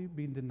totally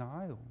be in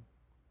denial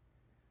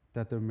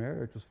that their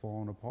marriage was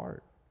falling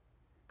apart,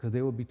 because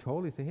they would be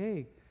totally say,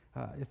 "Hey,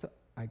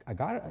 I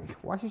got it.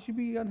 Why should she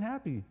be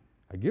unhappy?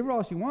 I give her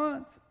all she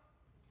wants,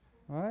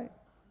 all right?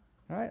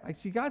 All right?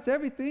 She got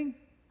everything.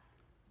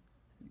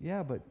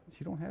 Yeah, but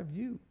she don't have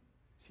you.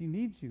 She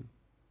needs you.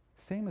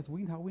 Same as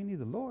how we need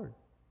the Lord,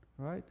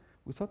 right?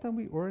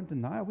 Sometimes we're in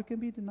denial. We can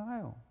be in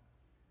denial,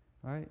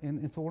 right?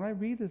 And so when I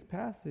read this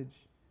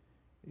passage,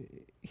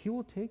 he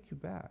will take you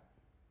back.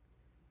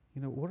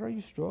 What are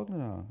you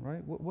struggling on,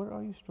 right? What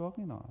are you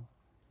struggling on?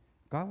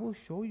 God will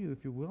show you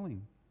if you're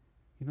willing.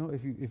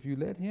 If you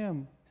let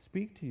him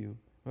speak to you,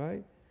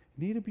 right?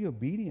 You need to be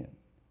obedient,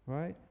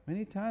 right?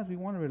 Many times we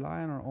want to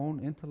rely on our own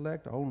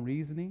intellect, our own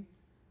reasoning.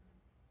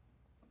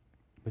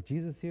 But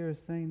Jesus here is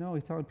saying, no,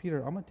 he's telling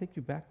Peter, I'm going to take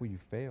you back where you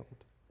failed.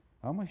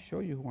 I'm going to show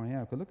you who I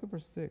am. Because look at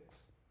verse 6.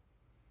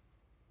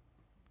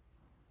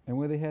 And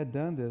when they had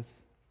done this,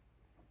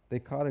 they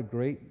caught a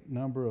great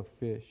number of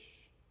fish,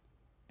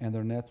 and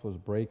their nets was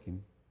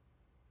breaking.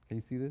 Can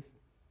you see this?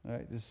 All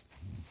right, just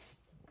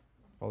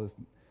all this.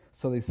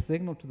 So they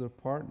signaled to their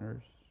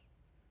partners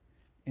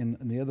in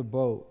the other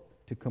boat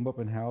to come up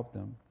and help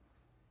them.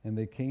 And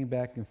they came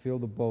back and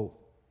filled the boat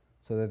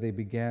so that they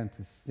began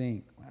to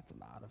sink. Well, that's a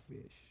lot of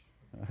fish.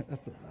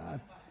 That's a lot.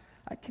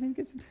 I can't even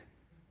get you.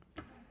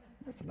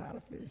 That's a lot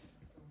of fish,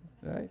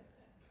 right?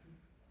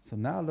 So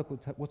now look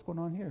what's going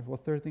on here. Well,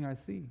 third thing I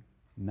see.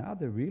 Now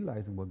they're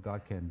realizing what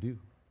God can do,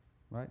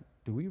 right?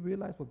 Do we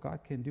realize what God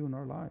can do in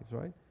our lives,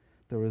 right?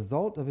 The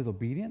result of his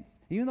obedience,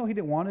 even though he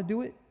didn't want to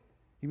do it,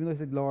 even though he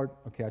said, Lord,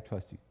 okay, I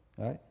trust you,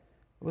 right?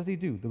 What does he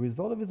do? The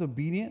result of his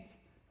obedience,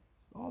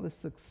 all this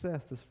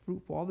success, this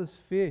fruitful, all this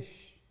fish,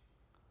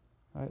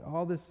 right?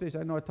 All this fish.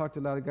 I know I talked to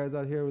a lot of guys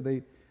out here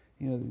where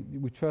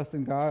we trust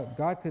in God.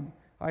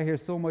 I hear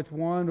so much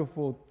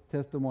wonderful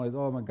testimonies.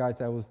 Oh my gosh,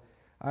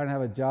 I didn't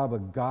have a job,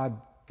 but God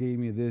gave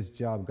me this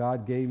job.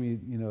 God gave me,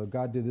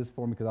 God did this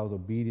for me because I was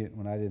obedient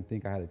when I didn't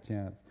think I had a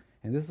chance.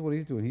 And this is what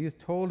he's doing. He is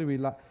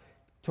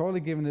totally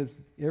giving us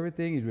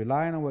everything. He's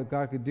relying on what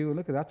God could do. And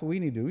look, that's what we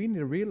need to do. We need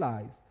to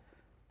realize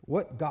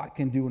what God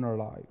can do in our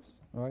lives.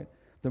 All right?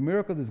 The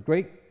miracle of this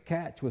great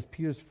catch was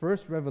Peter's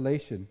first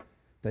revelation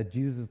that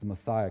Jesus is the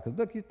Messiah. Because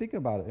look, he's thinking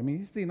about it. I mean,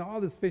 he's seen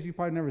all this fish he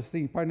probably never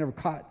seen, probably never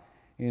caught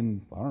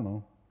in, I don't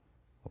know,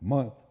 a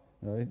month.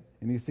 Right?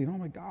 And he's saying, oh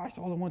my gosh,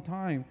 all at one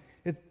time.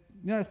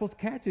 You're not supposed to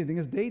catch anything.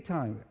 It's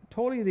daytime.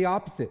 Totally the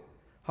opposite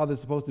how they're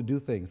supposed to do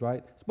things,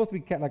 right? It's supposed to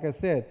be, like I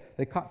said,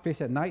 they caught fish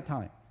at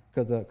nighttime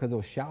because it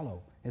was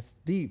shallow. It's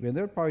deep. And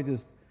they're probably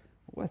just,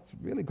 what's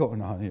really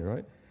going on here,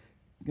 right?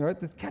 Right?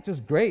 This catch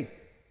is great.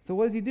 So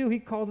what does he do? He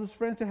calls his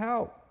friends to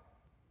help.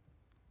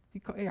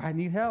 Hey, I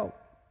need help.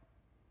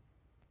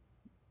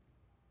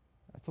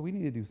 That's what we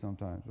need to do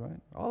sometimes, right?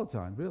 All the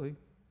time, really.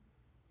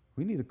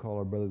 We need to call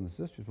our brothers and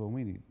sisters when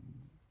we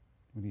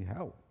need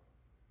help.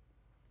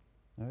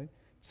 Right?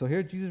 So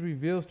here Jesus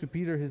reveals to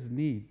Peter his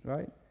need,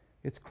 right?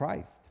 It's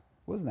Christ. It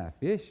wasn't that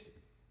fish.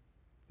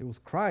 It was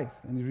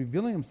Christ, and he's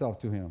revealing himself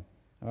to him.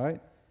 All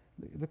right?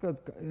 Look at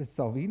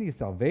he needs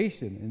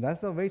salvation, and that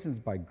salvation is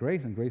by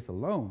grace and grace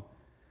alone.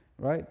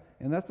 Right?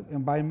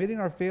 And by admitting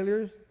our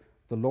failures,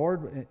 the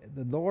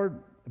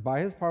Lord,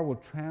 by his power, will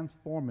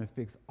transform and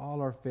fix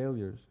all our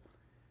failures.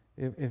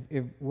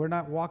 If we're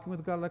not walking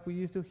with God like we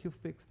used to, he'll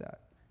fix that.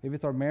 If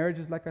it's our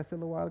marriages, like I said a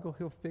little while ago,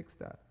 he'll fix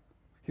that.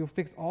 He'll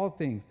fix all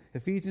things.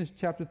 Ephesians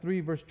chapter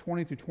 3, verse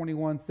 20 to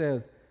 21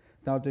 says,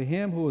 "Now to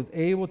him who is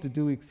able to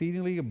do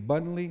exceedingly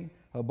abundantly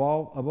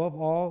above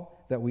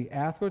all that we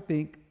ask or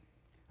think,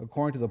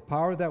 according to the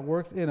power that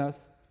works in us,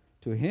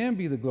 to him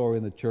be the glory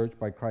in the church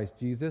by Christ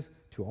Jesus,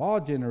 to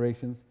all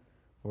generations,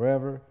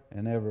 forever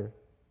and ever.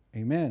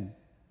 Amen."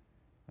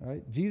 All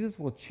right? Jesus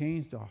will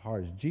change our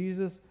hearts.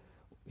 Jesus,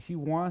 he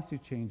wants to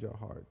change our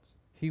hearts.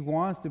 He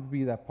wants to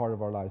be that part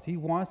of our lives. He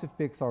wants to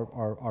fix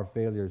our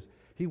failures.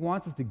 He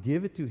wants us to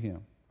give it to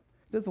him.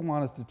 He doesn't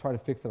want us to try to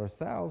fix it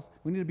ourselves.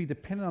 We need to be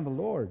dependent on the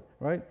Lord,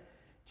 right?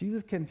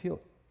 Jesus can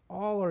heal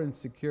all our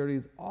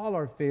insecurities, all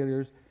our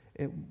failures.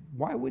 And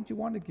why would you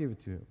want to give it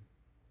to him,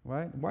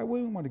 right? Why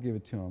wouldn't we want to give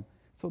it to him?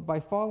 So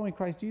by following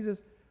Christ Jesus,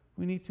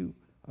 we need to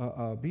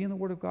be in the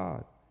Word of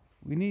God.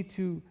 We need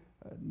to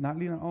not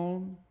lean on our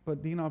own,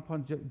 but lean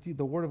upon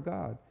the Word of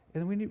God.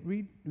 And we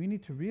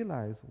need to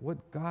realize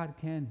what God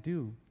can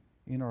do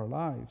in our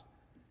lives.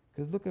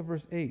 Because look at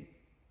verse 8.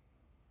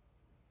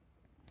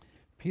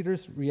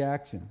 Peter's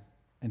reaction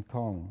and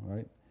calling,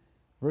 right?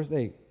 Verse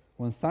 8.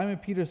 When Simon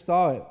Peter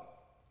saw it,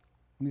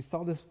 when he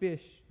saw this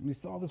fish, when he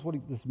saw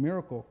this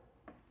miracle,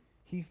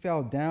 he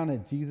fell down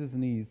at Jesus'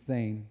 knees,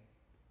 saying,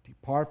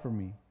 "Depart from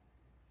me,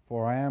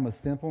 for I am a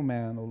sinful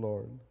man, O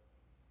Lord."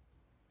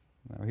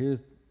 Now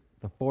here's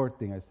the fourth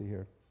thing I see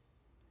here.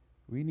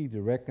 We need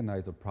to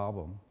recognize the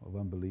problem of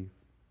unbelief.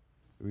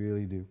 We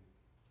really do.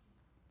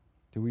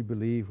 Do we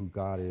believe who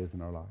God is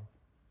in our life?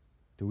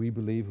 Do we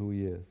believe who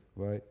he is,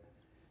 right?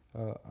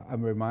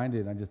 I'm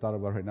reminded, I just thought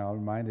about it right now, I'm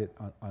reminded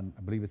on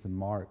I believe it's in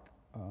Mark.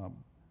 I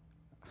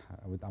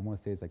want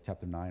to say it's like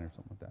chapter 9 or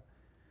something like that.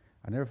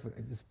 I never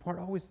forget, this part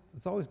always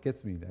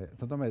gets me.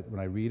 Sometimes when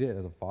I read it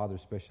as a father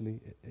especially,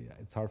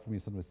 it's hard for me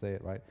sometimes to say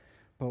it, right?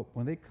 But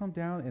when they come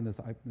down and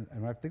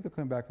I think they're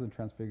coming back to the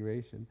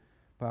transfiguration,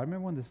 but I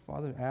remember when this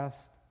father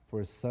asked for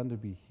his son to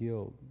be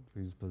healed,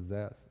 he was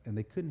possessed, and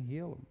they couldn't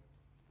heal him.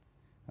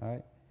 All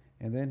right?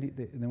 And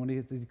then when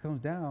he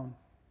comes down,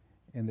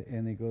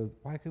 and he goes,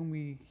 "Why couldn't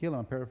we heal him?"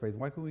 I'm paraphrasing.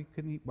 Why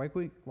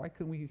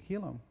couldn't we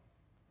heal him?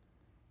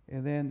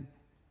 And then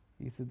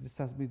he said, "This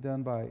has to be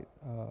done by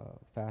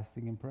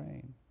fasting and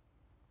praying."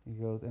 He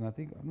goes, and I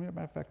think, as a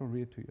matter of fact, I'll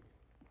read it to you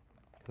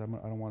because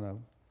I don't want to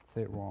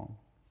say it wrong.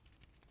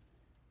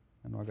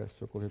 I know I got it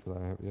circled here because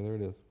I have. Yeah, there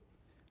it is.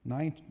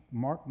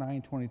 Mark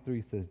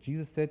 9:23 says,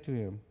 Jesus said to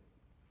him,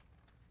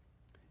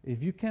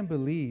 "If you can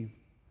believe,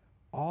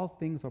 all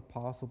things are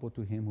possible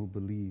to him who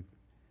believes."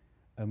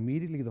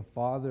 Immediately the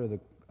father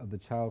of the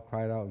child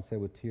cried out and said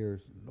with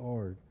tears,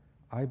 "Lord,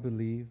 I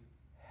believe,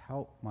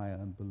 help my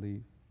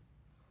unbelief."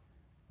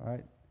 All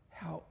right?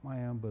 Help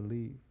my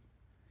unbelief.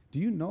 Do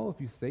you know if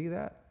you say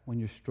that when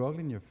you're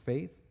struggling in your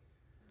faith,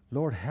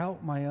 "Lord,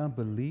 help my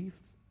unbelief,"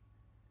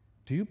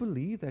 do you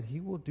believe that he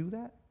will do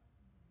that?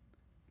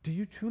 Do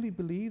you truly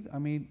believe? I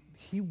mean,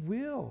 he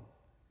will.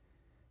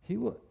 He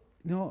will.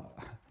 You know,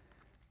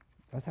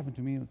 that's happened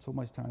to me so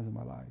much times in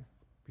my life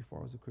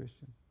before I was a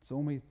Christian.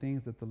 So many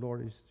things that the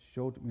Lord has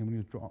showed me when he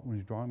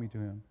was drawing me to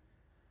him.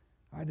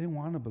 I didn't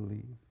want to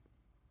believe.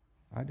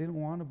 I didn't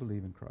want to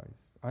believe in Christ.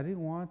 I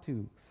didn't want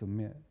to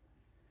submit.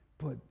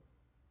 But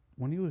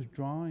when he was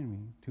drawing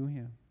me to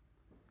him,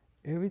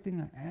 everything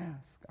I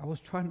asked, I was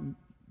trying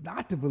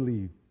not to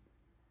believe.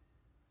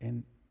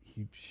 And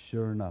he,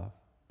 sure enough,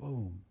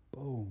 boom,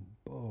 boom,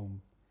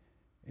 boom,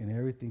 and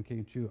everything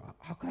came true.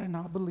 How could I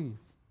not believe?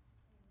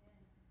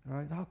 All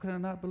right? How could I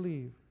not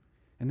believe?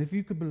 And if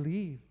you could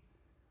believe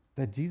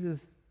that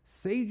Jesus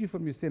saved you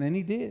from your sin, and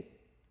he did.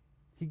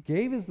 He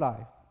gave his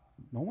life.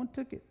 No one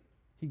took it.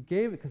 He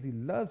gave it because he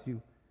loves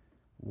you.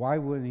 Why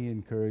wouldn't he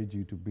encourage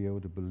you to be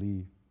able to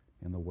believe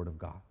in the Word of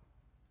God?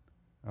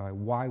 All right?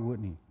 Why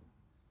wouldn't he?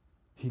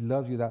 He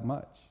loves you that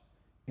much.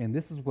 And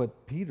this is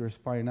what Peter is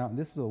finding out, and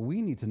this is what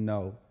we need to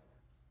know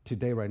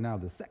today, right now,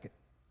 the second.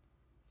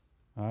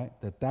 All right?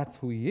 That's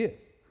who he is.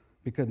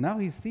 Because now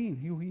he's seen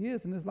who he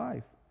is in his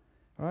life.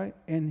 All right?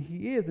 And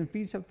he is, in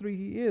Ephesians chapter 3,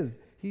 he is.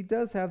 He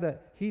does have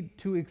that. He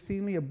too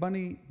exceedingly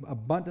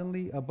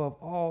abundantly above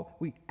all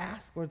we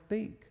ask or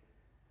think.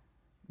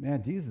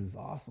 Man, Jesus is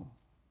awesome.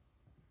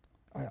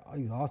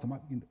 He's awesome.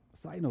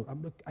 Side note,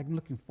 I'm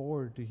looking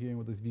forward to hearing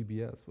with this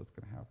VBS what's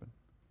going to happen.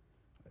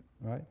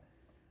 Right?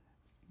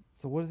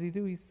 So what does he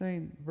do? He's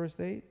saying, verse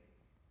 8,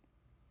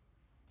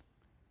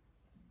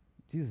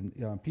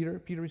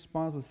 Peter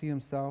responds with see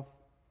himself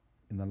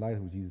in the light of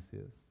who Jesus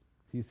is.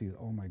 He sees,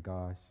 oh my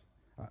gosh,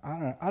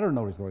 I don't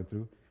know what he's going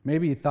through.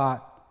 Maybe he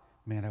thought,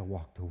 man, I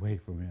walked away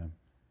from him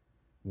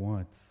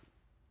once.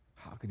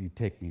 How could he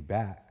take me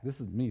back? This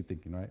is me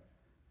thinking, right?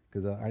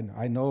 Because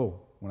I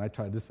know when I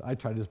tried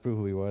to disprove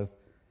who he was.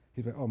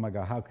 He's like, oh my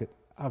God, how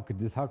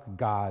could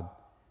God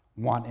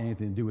want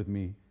anything to do with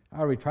me I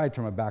already tried to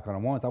turn my back on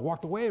him once. I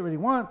walked away already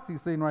once.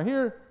 He's sitting right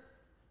here.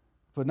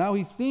 But now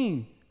he's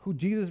seeing who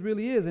Jesus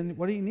really is and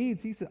what he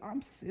needs. He said,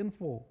 I'm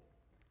sinful.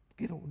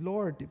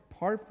 Lord,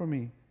 depart from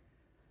me.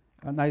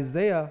 In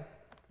Isaiah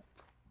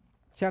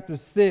chapter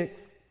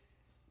 6,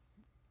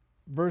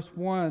 verse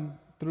 1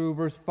 through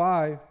verse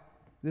 5,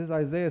 this is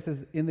Isaiah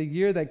says, in the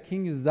year that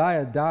King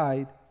Uzziah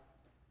died,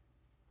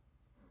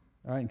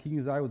 all right, and King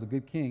Uzziah was a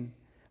good king,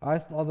 I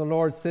saw the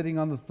Lord sitting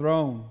on the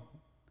throne,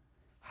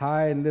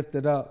 high and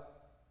lifted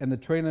up, and the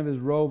train of his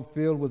robe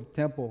filled with the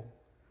temple.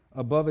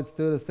 Above it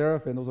stood a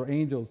seraphim, those are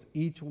angels.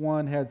 Each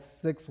one had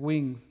 6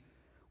 wings.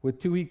 With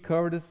 2 he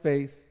covered his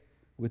face,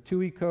 with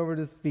 2 he covered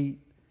his feet,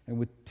 and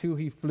with 2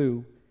 he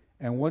flew.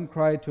 And one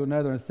cried to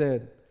another and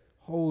said,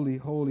 Holy,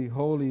 holy,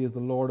 holy is the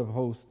Lord of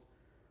hosts.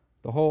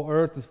 The whole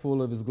earth is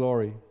full of his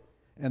glory.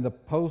 And the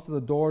posts of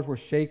the doors were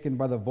shaken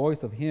by the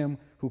voice of him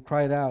who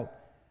cried out,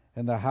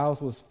 and the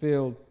house was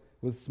filled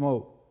with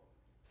smoke.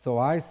 So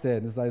I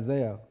said, this is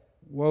Isaiah,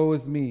 woe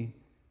is me,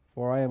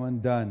 for I am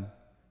undone,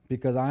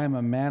 because I am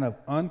a man of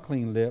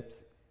unclean lips,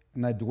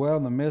 and I dwell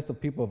in the midst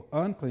of people of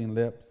unclean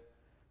lips,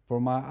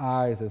 for my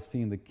eyes have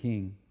seen the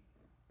King,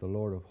 the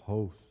Lord of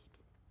hosts.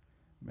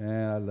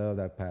 Man, I love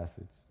that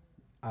passage.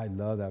 I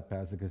love that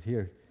passage because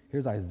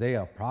here's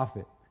Isaiah, a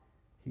prophet.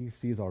 He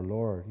sees our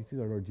Lord. He sees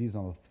our Lord Jesus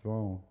on the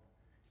throne,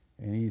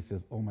 and he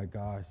says, "Oh my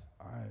gosh,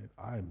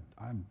 I'm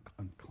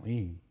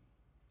unclean.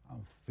 I'm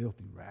a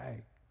filthy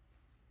rag."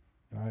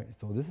 Right?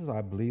 So this is,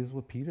 I believe, is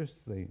what Peter's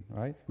saying.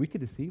 Right? We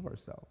can deceive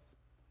ourselves.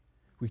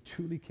 We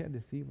truly can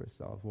deceive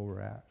ourselves where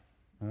we're at.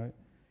 Right?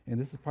 And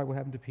this is probably what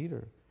happened to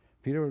Peter.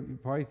 Peter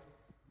probably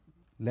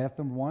left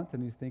him once,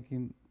 and he's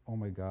thinking, "Oh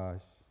my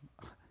gosh,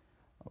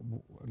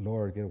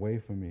 Lord, get away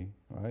from me."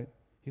 Right?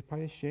 He's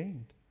probably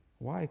ashamed.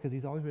 Why? Because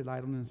he's always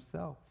relied on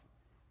himself.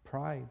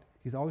 Pride.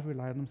 He's always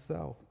relied on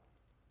himself.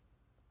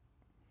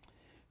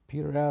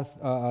 Peter asked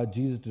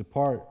Jesus to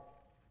depart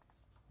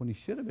when he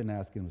should have been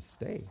asking him to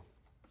stay.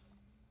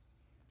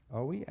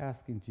 Are we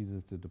asking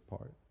Jesus to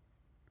depart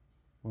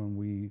when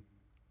we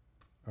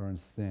are in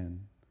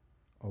sin,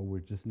 or we're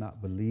just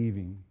not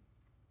believing,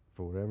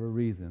 for whatever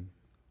reason,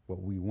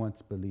 what we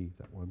once believed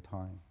at one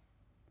time?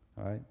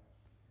 All right?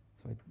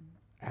 So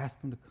I ask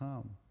him to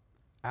come.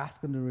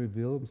 Ask him to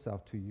reveal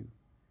himself to you.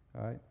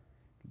 All right?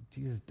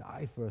 Jesus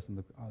died for us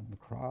on the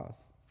cross.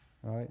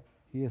 All right?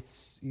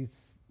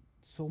 He's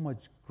so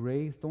much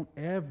grace. Don't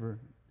ever,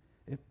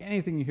 if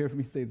anything you hear from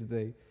me say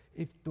today,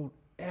 don't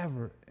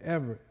ever,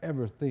 ever,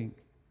 ever think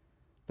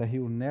that he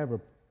will never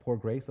pour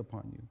grace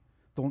upon you.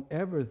 Don't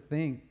ever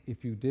think,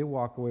 if you did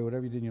walk away,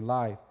 whatever you did in your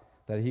life,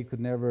 that he could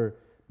never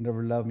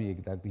love me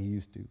like he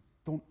used to.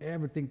 Don't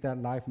ever think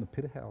that life in the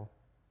pit of hell,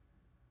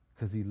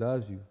 because he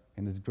loves you,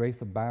 and his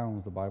grace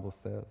abounds, the Bible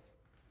says.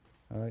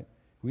 All right?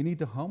 We need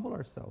to humble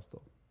ourselves,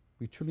 though.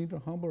 We truly need to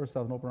humble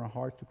ourselves and open our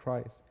hearts to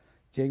Christ.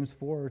 James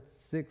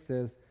 4:6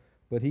 says,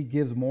 but he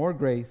gives more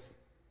grace.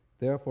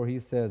 Therefore, he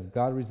says,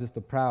 God resists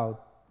the proud,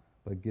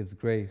 but gives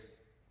grace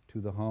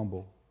to the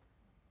humble.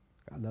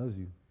 God loves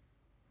you.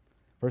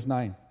 Verse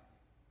 9.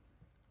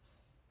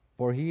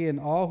 For he and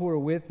all who were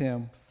with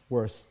him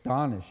were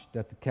astonished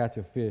at the catch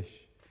of fish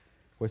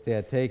which they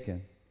had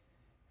taken.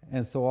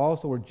 And so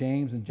also were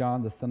James and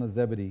John, the son of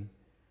Zebedee,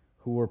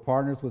 who were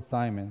partners with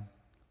Simon.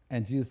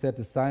 And Jesus said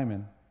to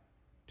Simon,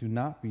 do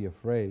not be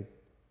afraid,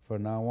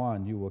 from now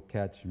on you will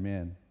catch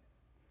men.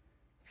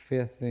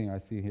 5th thing I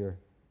see here,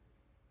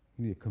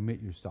 you need to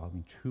commit yourself. I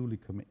mean, truly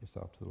commit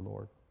yourself to the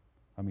Lord.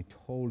 I mean,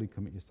 totally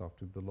commit yourself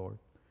to the Lord.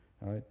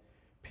 All right?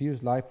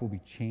 Peter's life will be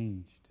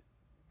changed.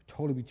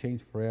 Totally be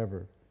changed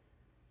forever.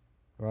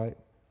 All right?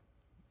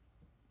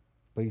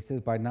 But he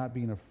says, by not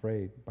being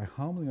afraid, by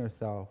humbling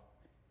ourselves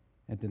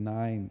and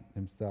denying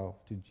himself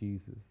to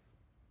Jesus.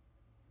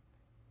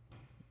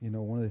 You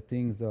know, one of the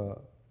things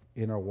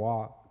in our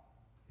walk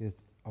is,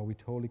 are we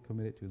totally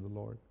committed to the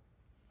Lord?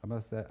 I'm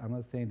not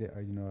saying that,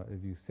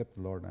 if you accept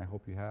the Lord, and I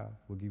hope you have,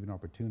 we'll give you an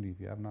opportunity if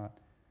you have not.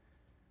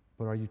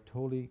 But are you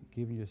totally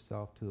giving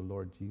yourself to the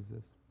Lord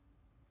Jesus?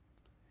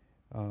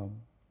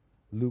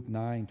 Luke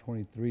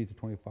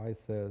 9:23-25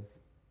 says,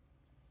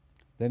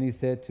 then he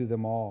said to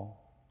them all,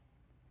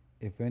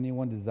 if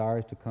anyone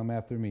desires to come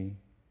after me,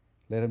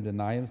 let him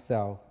deny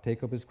himself,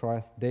 take up his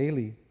cross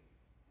daily,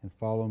 and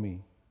follow me.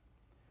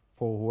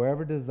 For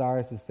whoever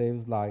desires to save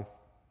his life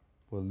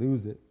will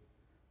lose it,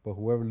 but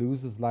whoever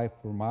loses life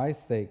for my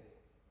sake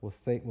will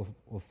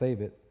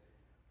save it.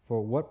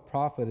 For what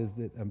profit is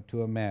it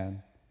to a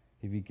man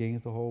if he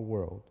gains the whole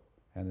world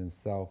and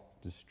himself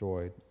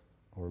destroyed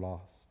or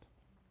lost?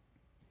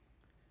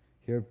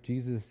 Here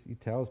Jesus, he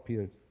tells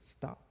Peter,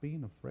 stop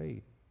being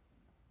afraid.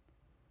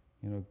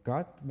 You know,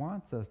 God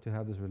wants us to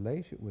have this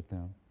relationship with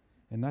him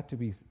and not to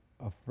be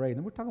afraid.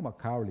 And we're talking about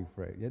cowardly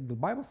afraid. Yeah, the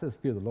Bible says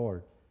fear the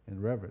Lord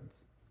in reverence.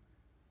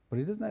 But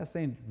it doesn't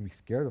say to be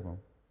scared of him.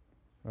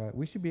 Right?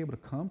 We should be able to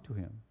come to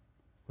him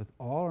with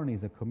all our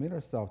needs and commit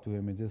ourselves to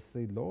him and just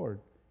say, Lord,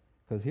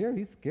 because here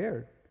he's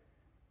scared.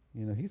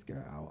 You know, he's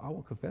scared. I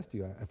will confess to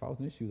you, if I was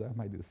in his shoes, I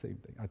might do the same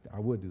thing. I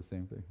would do the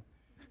same thing.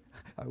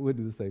 I would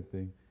do the same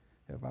thing.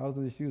 If I was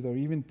in his shoes, or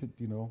even to,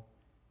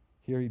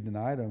 here he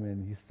denied him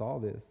and he saw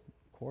this,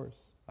 of course,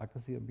 I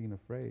could see him being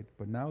afraid.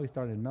 But now he's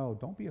starting to know,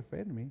 don't be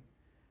afraid of me,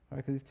 right?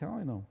 Because he's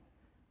telling them,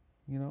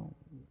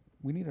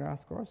 we need to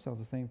ask ourselves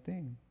the same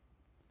thing.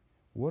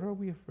 What are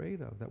we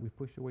afraid of that we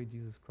push away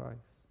Jesus Christ?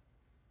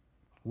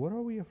 What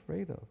are we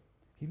afraid of?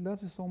 He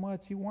loves us so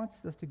much. He wants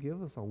us to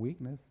give us our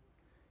weakness.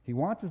 He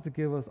wants us to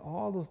give us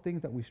all those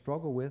things that we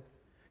struggle with.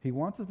 He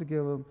wants us to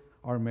give him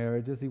our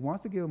marriages. He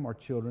wants to give him our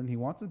children. He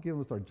wants us to give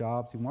us our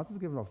jobs. He wants us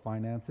to give him our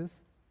finances,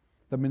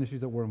 the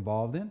ministries that we're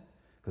involved in,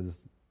 because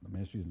the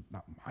ministry is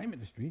not my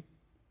ministry.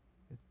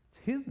 It's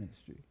his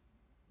ministry.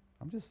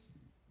 I'm just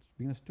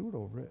being a steward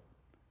over it.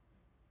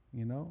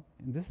 And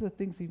this is the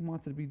things he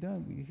wants to be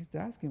done. He's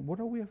asking,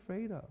 what are we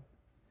afraid of?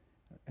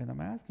 And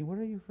I'm asking, what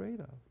are you afraid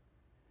of?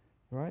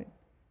 Right?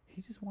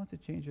 He just wants to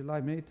change your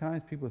life. Many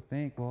times people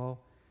think, well,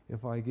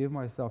 if I give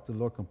myself to the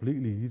Lord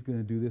completely, he's going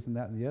to do this and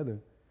that and the other.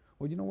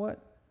 Well, you know what?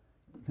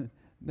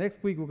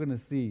 Next week we're going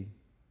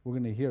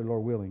to hear,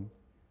 Lord willing,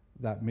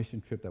 that mission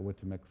trip that went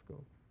to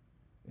Mexico.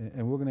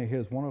 And we're going to hear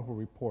this wonderful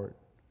report.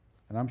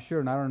 And I'm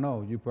sure, and I don't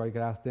know, you probably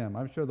could ask them,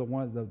 I'm sure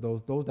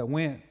those that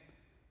went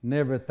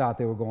never thought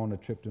they were going on a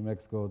trip to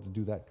Mexico to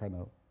do that kind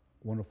of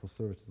wonderful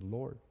service to the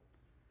Lord.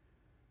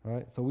 All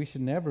right? So we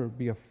should never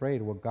be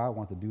afraid of what God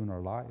wants to do in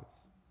our lives.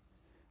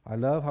 I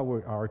love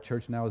how our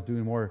church now is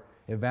doing more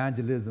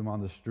evangelism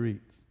on the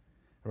streets,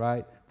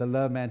 right? The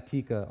Love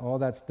Manteca, all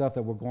that stuff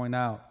that we're going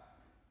out.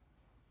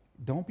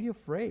 Don't be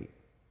afraid.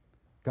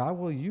 God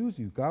will use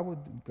you. God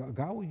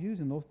will use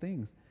you in those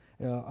things.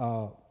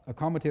 A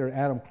commentator,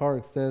 Adam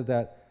Clark, says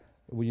that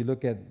when you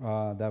look at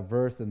that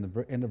verse in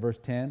the end of verse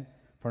 10,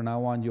 from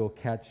now on you'll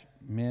catch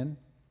men.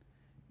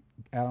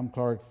 Adam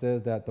Clark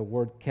says that the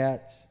word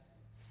catch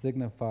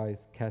signifies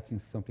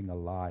catching something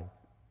alive.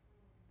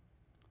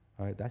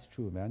 All right, that's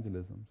true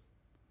evangelism.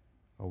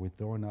 Are we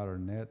throwing out our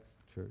nets,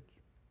 church?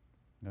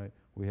 Right?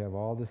 We have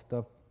all this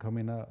stuff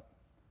coming up.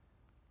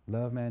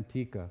 Love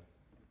Manteca,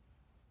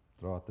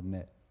 throw out the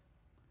net.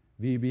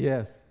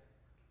 VBS,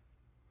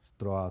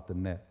 throw out the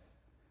nets.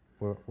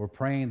 We're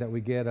praying that we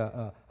get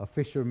a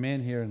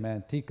fisherman here in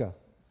Manteca,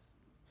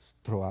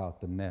 throw out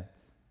the nets.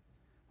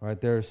 All right,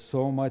 there's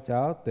so much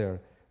out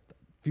there.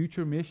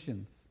 Future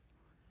missions.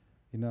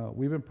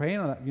 We've been praying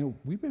on that.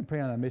 We've been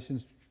praying on that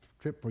missions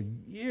trip for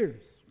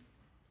years.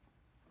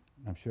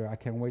 I'm sure I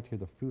can't wait to hear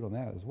the fruit on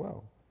that as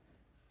well.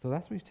 So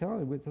that's what he's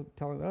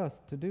telling us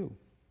to do.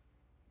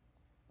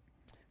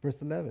 Verse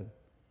 11.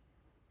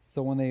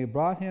 So when they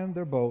brought him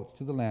their boats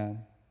to the land,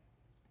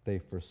 they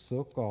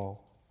forsook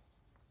all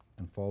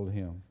and followed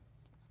him.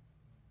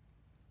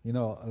 A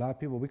lot of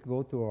people, we could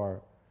go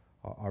through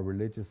our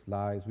religious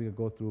lives. We could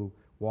go through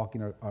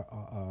walking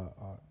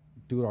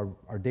do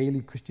our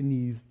daily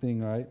Christianese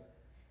thing, right?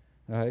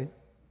 Right?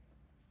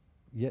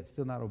 Yet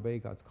still not obey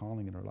God's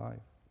calling in our life.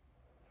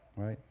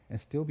 Right? And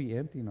still be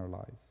empty in our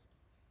lives.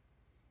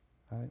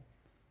 Right?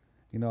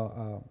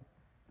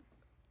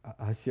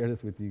 I share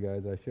this with you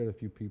guys. I shared a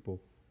few people.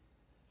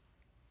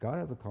 God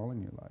has a calling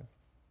in your life.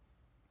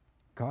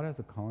 God has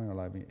a calling in your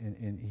life,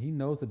 and he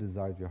knows the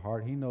desires of your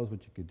heart. He knows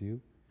what you could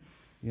do.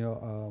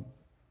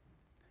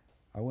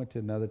 I went to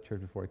another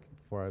church before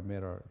I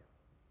met our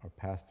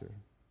pastor,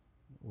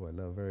 who I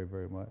love very,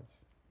 very much.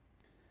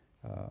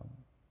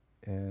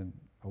 And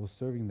I was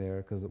serving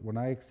there because when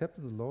I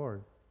accepted the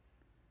Lord,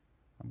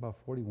 I'm about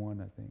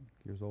 41, I think,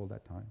 years old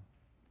that time.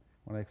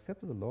 When I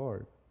accepted the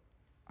Lord,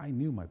 I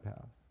knew my past.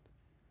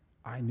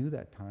 I knew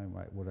that time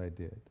what I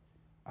did.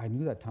 I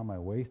knew that time I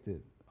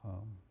wasted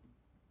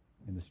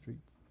in the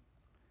streets.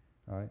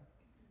 All right?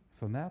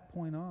 From that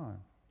point on,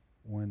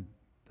 when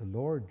the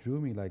Lord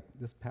drew me like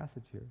this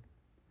passage here,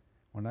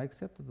 when I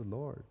accepted the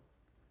Lord,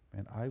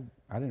 and I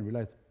didn't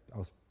realize I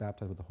was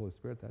baptized with the Holy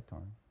Spirit at that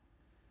time,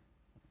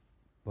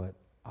 but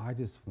I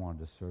just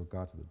wanted to serve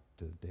God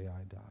to the day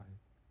I died.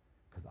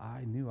 Because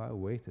I knew I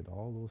wasted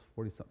all those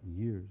 40-something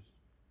years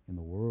in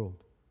the world,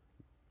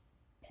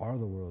 part of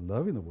the world,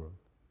 loving the world,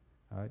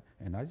 right?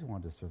 And I just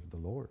wanted to serve the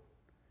Lord.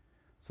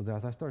 So that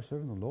as I started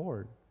serving the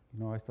Lord,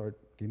 I started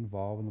getting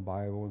involved in the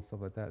Bible and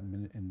stuff like that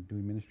and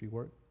doing ministry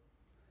work.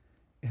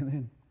 And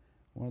then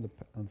one of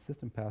the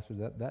assistant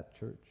pastors at that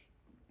church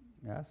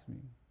asked me,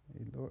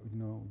 hey, Lord,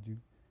 would you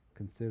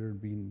consider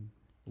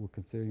we're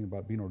considering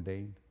about being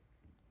ordained?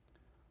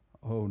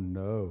 Oh,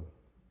 no.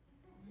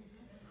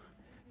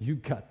 You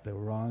got the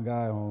wrong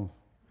guy, Holmes.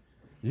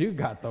 You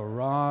got the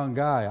wrong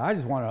guy. I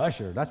just want to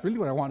usher. That's really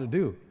what I want to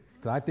do,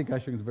 because I think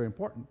ushering is very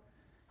important.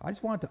 I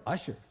just wanted to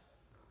usher.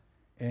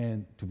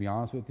 And to be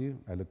honest with you,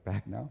 I look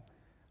back now,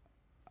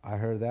 I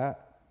heard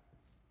that.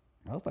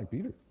 I was like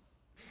Peter.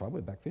 So I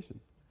went back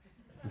fishing.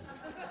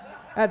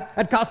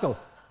 at Costco,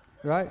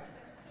 right?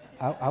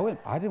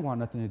 I didn't want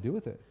nothing to do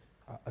with it.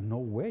 No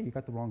way, you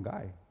got the wrong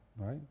guy,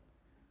 right?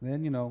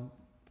 And then,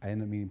 I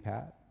ended up meeting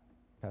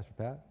Pastor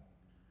Pat.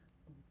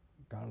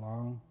 Got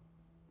along.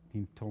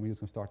 He told me he was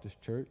going to start this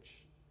church.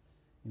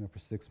 For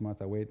 6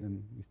 months I waited,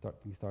 and we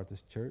start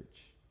this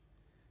church,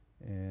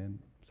 and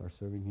start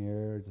serving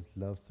here. Just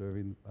love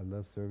serving. I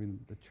love serving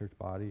the church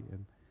body,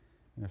 and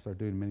And I started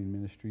doing many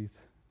ministries.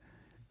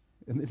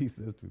 And then he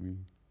says to me,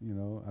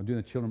 I'm doing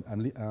the children,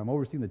 I'm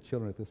overseeing the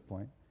children at this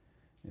point.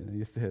 And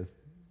he says,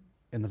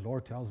 and the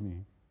Lord tells me,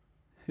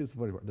 here's the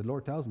funny part, the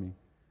Lord tells me,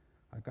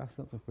 I got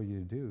something for you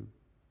to do.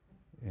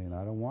 And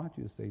I don't want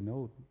you to say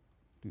no.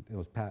 Dude, it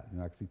was Pat,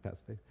 I could see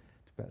Pat's face,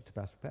 to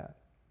Pastor Pat.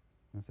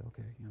 And I said,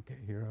 okay,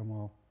 here I'm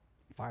all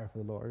fire for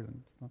the Lord.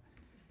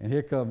 And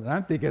here comes, and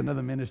I'm thinking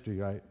another ministry,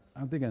 right?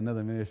 I'm thinking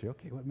another ministry.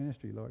 Okay, what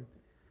ministry, Lord?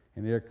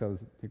 And here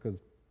comes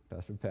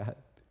Pastor Pat.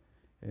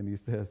 And he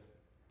says,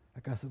 I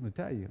got something to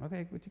tell you.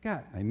 Okay, what you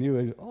got? I knew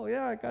it. Oh,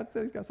 yeah,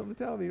 he's got something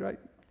to tell me, right?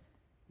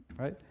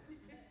 Right?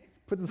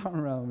 Put his arm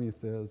around me and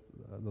says,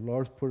 the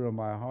Lord's put it on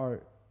my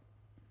heart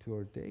to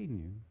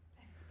ordain you.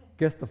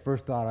 Guess the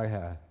first thought I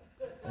had.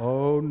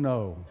 Oh,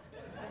 no.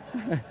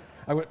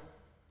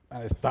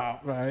 I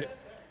stopped, right?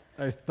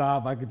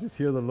 I could just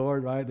hear the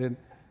Lord, right? And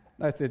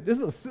I said, this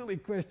is a silly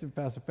question,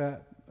 Pastor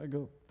Pat. I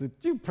go, did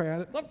you pray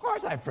on it? Of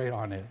course I prayed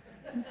on it.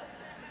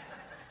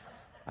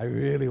 I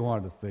really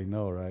wanted to say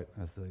no, right?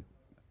 I said,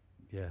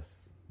 yes,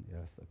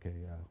 okay,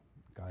 yeah.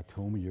 God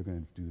told me you're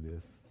going to do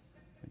this.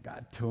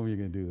 God told me you're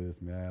going to do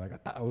this, man. Like, I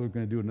thought I was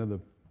going to do another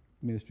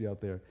ministry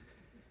out there.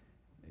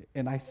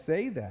 And I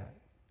say that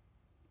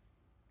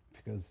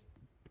because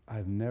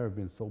I've never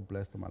been so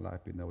blessed in my life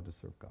being able to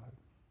serve God.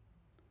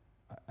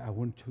 I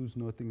wouldn't choose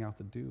nothing else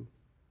to do.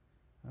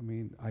 I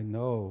mean, I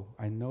know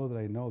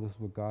this is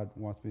what God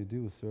wants me to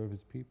do, is serve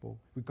his people.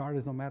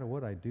 Regardless, no matter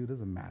what I do,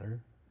 doesn't matter.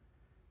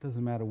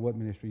 Doesn't matter what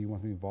ministry he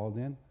wants me involved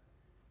in.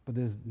 But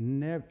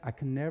I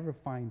can never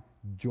find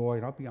joy,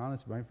 and I'll be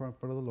honest right in front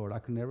of the Lord, I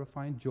can never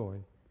find joy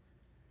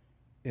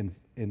in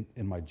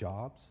my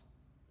jobs,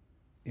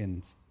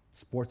 in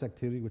sports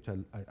activity, which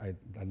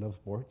I love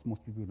sports.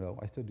 Most people know,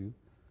 I still do.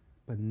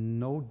 But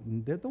no,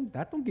 that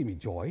don't give me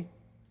joy.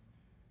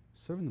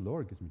 Serving the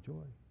Lord gives me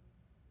joy.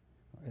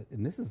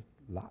 And this is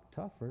a lot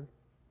tougher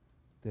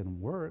than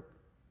work,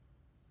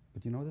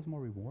 but this is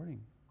more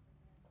rewarding.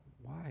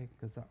 Why?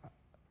 Because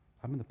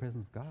I'm in the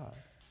presence of God.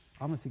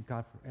 I'm going to see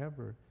God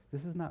forever.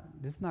 This is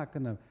not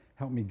going to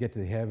help me get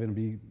to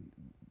heaven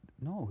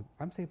no,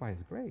 I'm saved by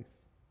his grace.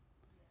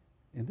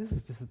 And this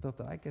is just the stuff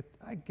that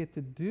I get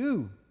to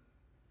do.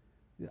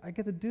 I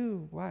get to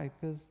do. Why?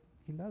 Because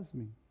he loves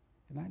me.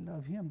 And I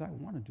love him, but I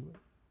want to do it.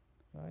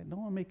 Right? No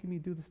one making me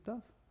do the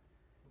stuff.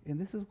 And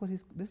this is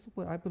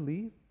what I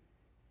believe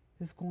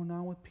is going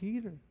on with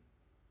Peter.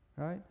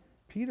 Right?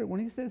 Peter, when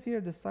he says here,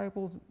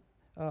 disciples,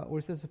 or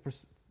he says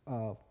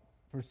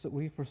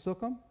when he forsook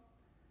them,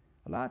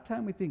 a lot of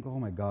time we think, oh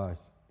my gosh,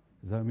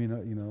 does that mean,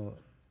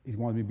 he's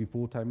wanting me to be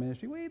full-time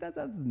ministry? Wait, that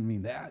doesn't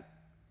mean that.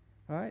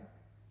 Right?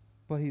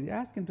 But he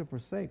asked him to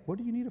forsake. What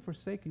do you need to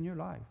forsake in your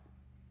life?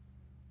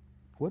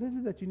 What is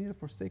it that you need to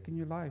forsake in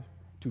your life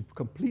to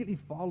completely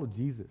follow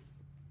Jesus?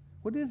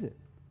 What is it?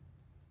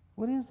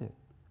 What is it?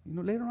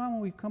 Later on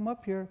when we come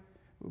up here,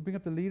 we'll bring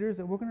up the leaders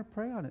and we're going to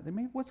pray on it.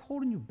 What's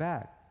holding you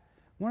back?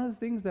 One of the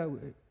things that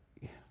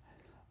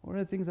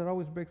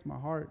always breaks my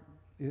heart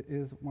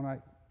is when I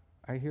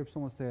hear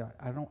someone say,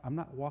 I'm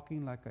not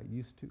walking like I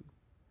used to.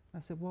 I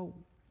said, well,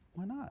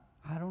 why not?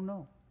 I don't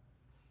know.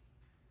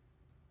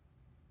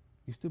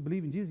 You still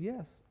believe in Jesus?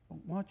 Yes.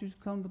 Why don't you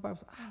just come to the Bible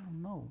and say, I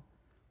don't know.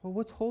 Well,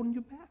 what's holding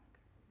you back?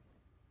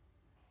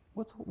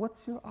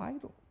 What's your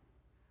idol?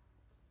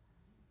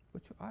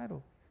 What's your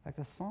idol? Like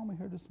the psalm we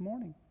heard this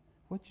morning.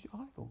 What's your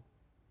idol?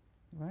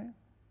 Right?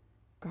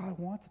 God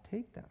wants to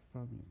take that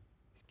from you.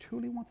 He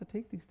truly wants to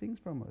take these things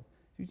from us.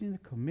 You just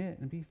need to commit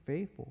and be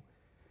faithful.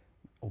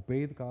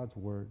 Obey God's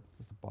word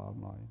is the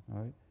bottom line.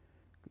 Right?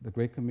 The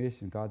Great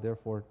Commission, God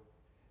therefore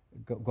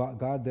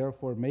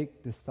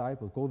make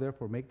disciples. Go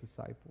therefore make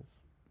disciples.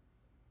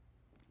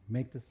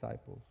 Make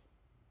disciples.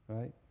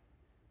 Right?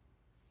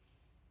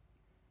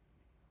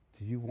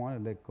 Do you want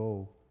to let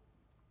go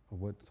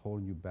of what's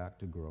holding you back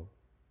to grow?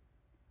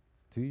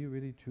 Do you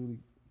really, truly,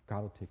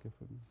 God will take it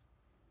from you?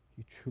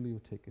 He truly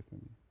will take it from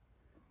you.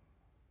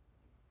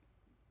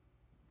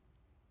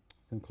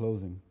 So in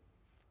closing,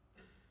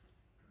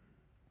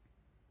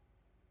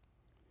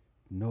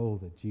 know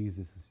that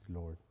Jesus is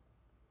Lord.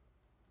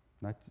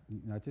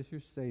 Not just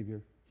your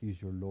Savior,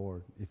 he's your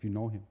Lord. If you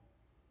know him,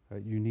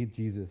 right? You need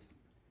Jesus.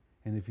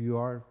 And if you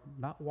are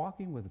not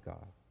walking with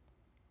God,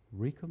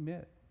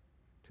 recommit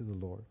to the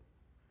Lord.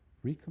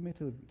 Recommit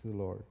to the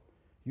Lord.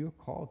 You're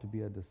called to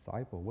be a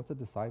disciple. What's a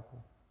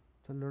disciple?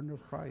 It's a learner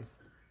of Christ.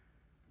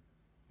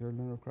 You're a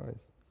learner of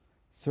Christ.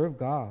 Serve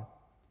God.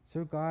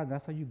 Serve God.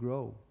 That's how you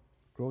grow.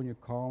 Grow in your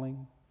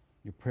calling,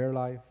 your prayer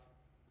life,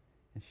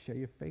 and share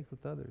your faith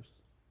with others.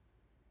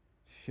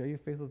 Share your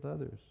faith with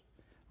others.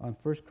 On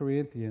 1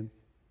 Corinthians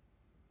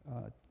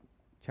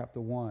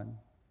chapter 1,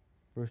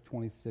 verse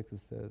 26, it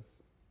says,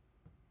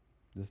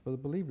 this is for the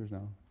believers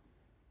now.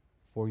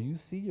 For you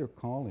see your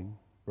calling,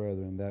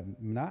 brethren, that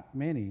not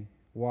many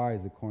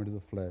wise according to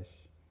the flesh,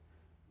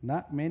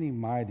 not many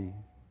mighty,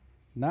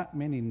 not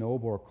many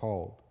noble are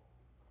called,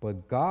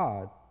 but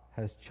God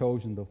has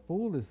chosen the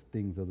foolish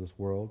things of this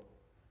world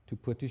to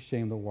put to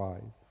shame the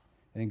wise.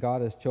 And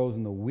God has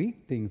chosen the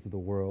weak things of the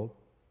world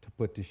to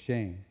put to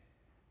shame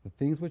the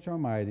things which are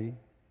mighty,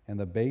 and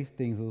the base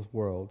things of this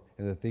world,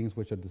 and the things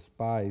which are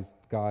despised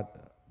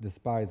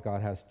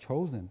God has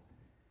chosen,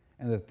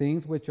 and the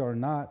things which are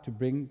not, to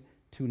bring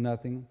to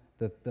nothing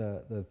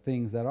the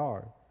things that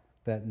are,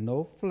 that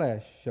no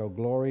flesh shall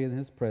glory in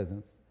his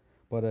presence,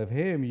 but of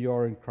him you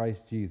are in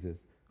Christ Jesus,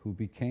 who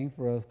became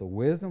for us the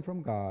wisdom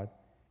from God,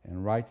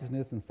 and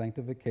righteousness and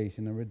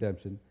sanctification and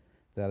redemption,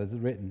 that is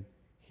written,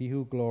 he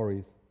who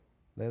glories,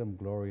 let him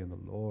glory in the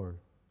Lord.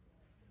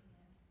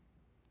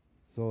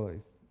 So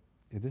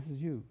if this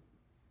is you,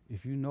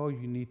 if you know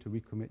you need to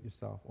recommit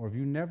yourself, or if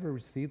you never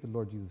received the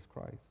Lord Jesus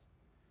Christ,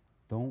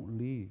 don't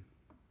leave.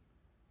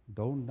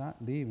 Don't not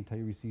leave until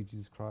you receive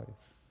Jesus Christ.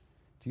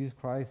 Jesus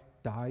Christ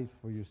died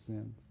for your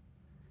sins.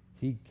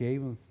 He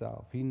gave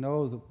himself. He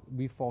knows that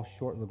we fall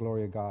short of the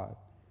glory of God.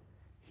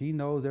 He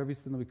knows every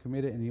sin that we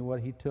committed, and you know what?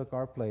 He took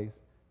our place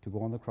to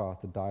go on the cross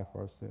to die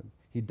for our sins.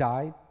 He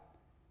died.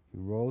 He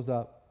rose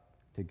up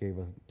to give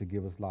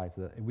us life,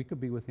 so that we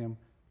could be with him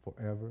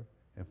forever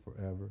and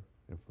forever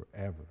and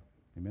forever.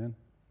 Amen?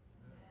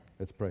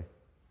 Let's pray.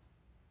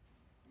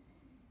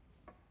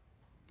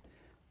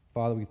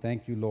 Father, we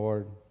thank you,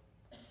 Lord,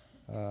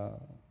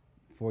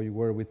 for your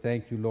word. We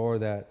thank you,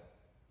 Lord, that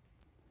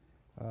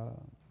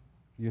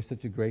you're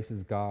such a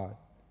gracious God.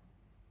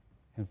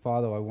 And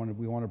Father,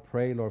 we want to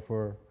pray, Lord,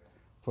 for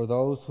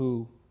those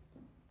who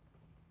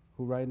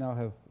right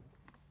now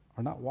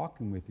are not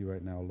walking with you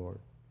right now, Lord.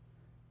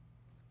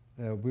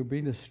 We're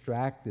being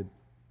distracted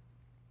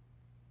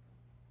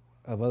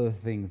of other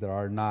things that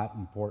are not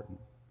important.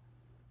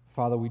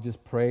 Father, we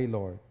just pray,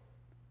 Lord,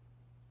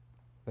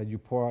 that you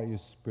pour out your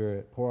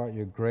Spirit, pour out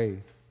your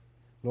grace.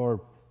 Lord,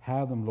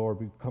 have them, Lord,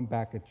 come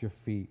back at your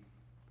feet,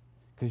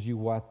 because you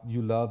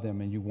love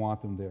them and you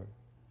want them there.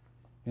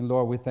 And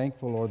Lord, we're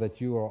thankful, Lord,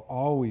 that you are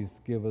always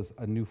give us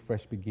a new,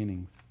 fresh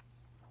beginnings.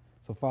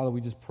 So Father,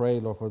 we just pray,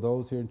 Lord, for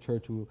those here in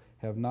church who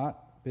have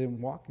not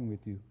been walking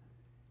with you,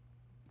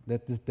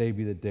 let this day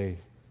be the day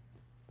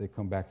they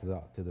come back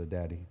to their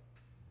daddy.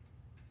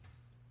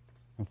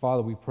 And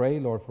Father, we pray,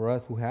 Lord, for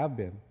us who have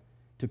been,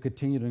 to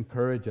continue to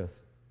encourage us,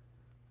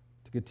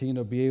 to continue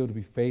to be able to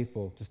be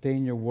faithful, to stay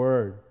in your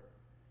word,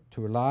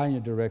 to rely on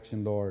your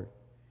direction, Lord,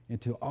 and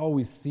to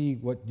always see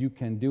what you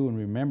can do and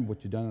remember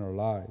what you've done in our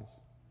lives.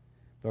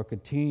 Lord,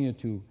 continue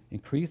to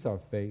increase our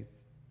faith.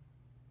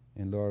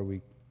 And Lord,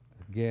 we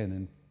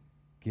again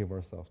give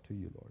ourselves to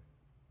you, Lord.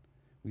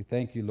 We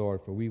thank you,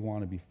 Lord, for we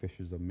want to be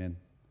fishers of men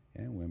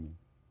and women.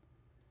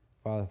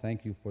 Father,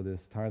 thank you for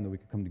this time that we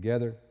could come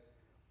together.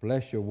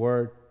 Bless your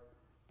word.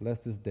 Bless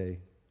this day.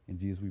 In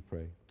Jesus we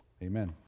pray. Amen.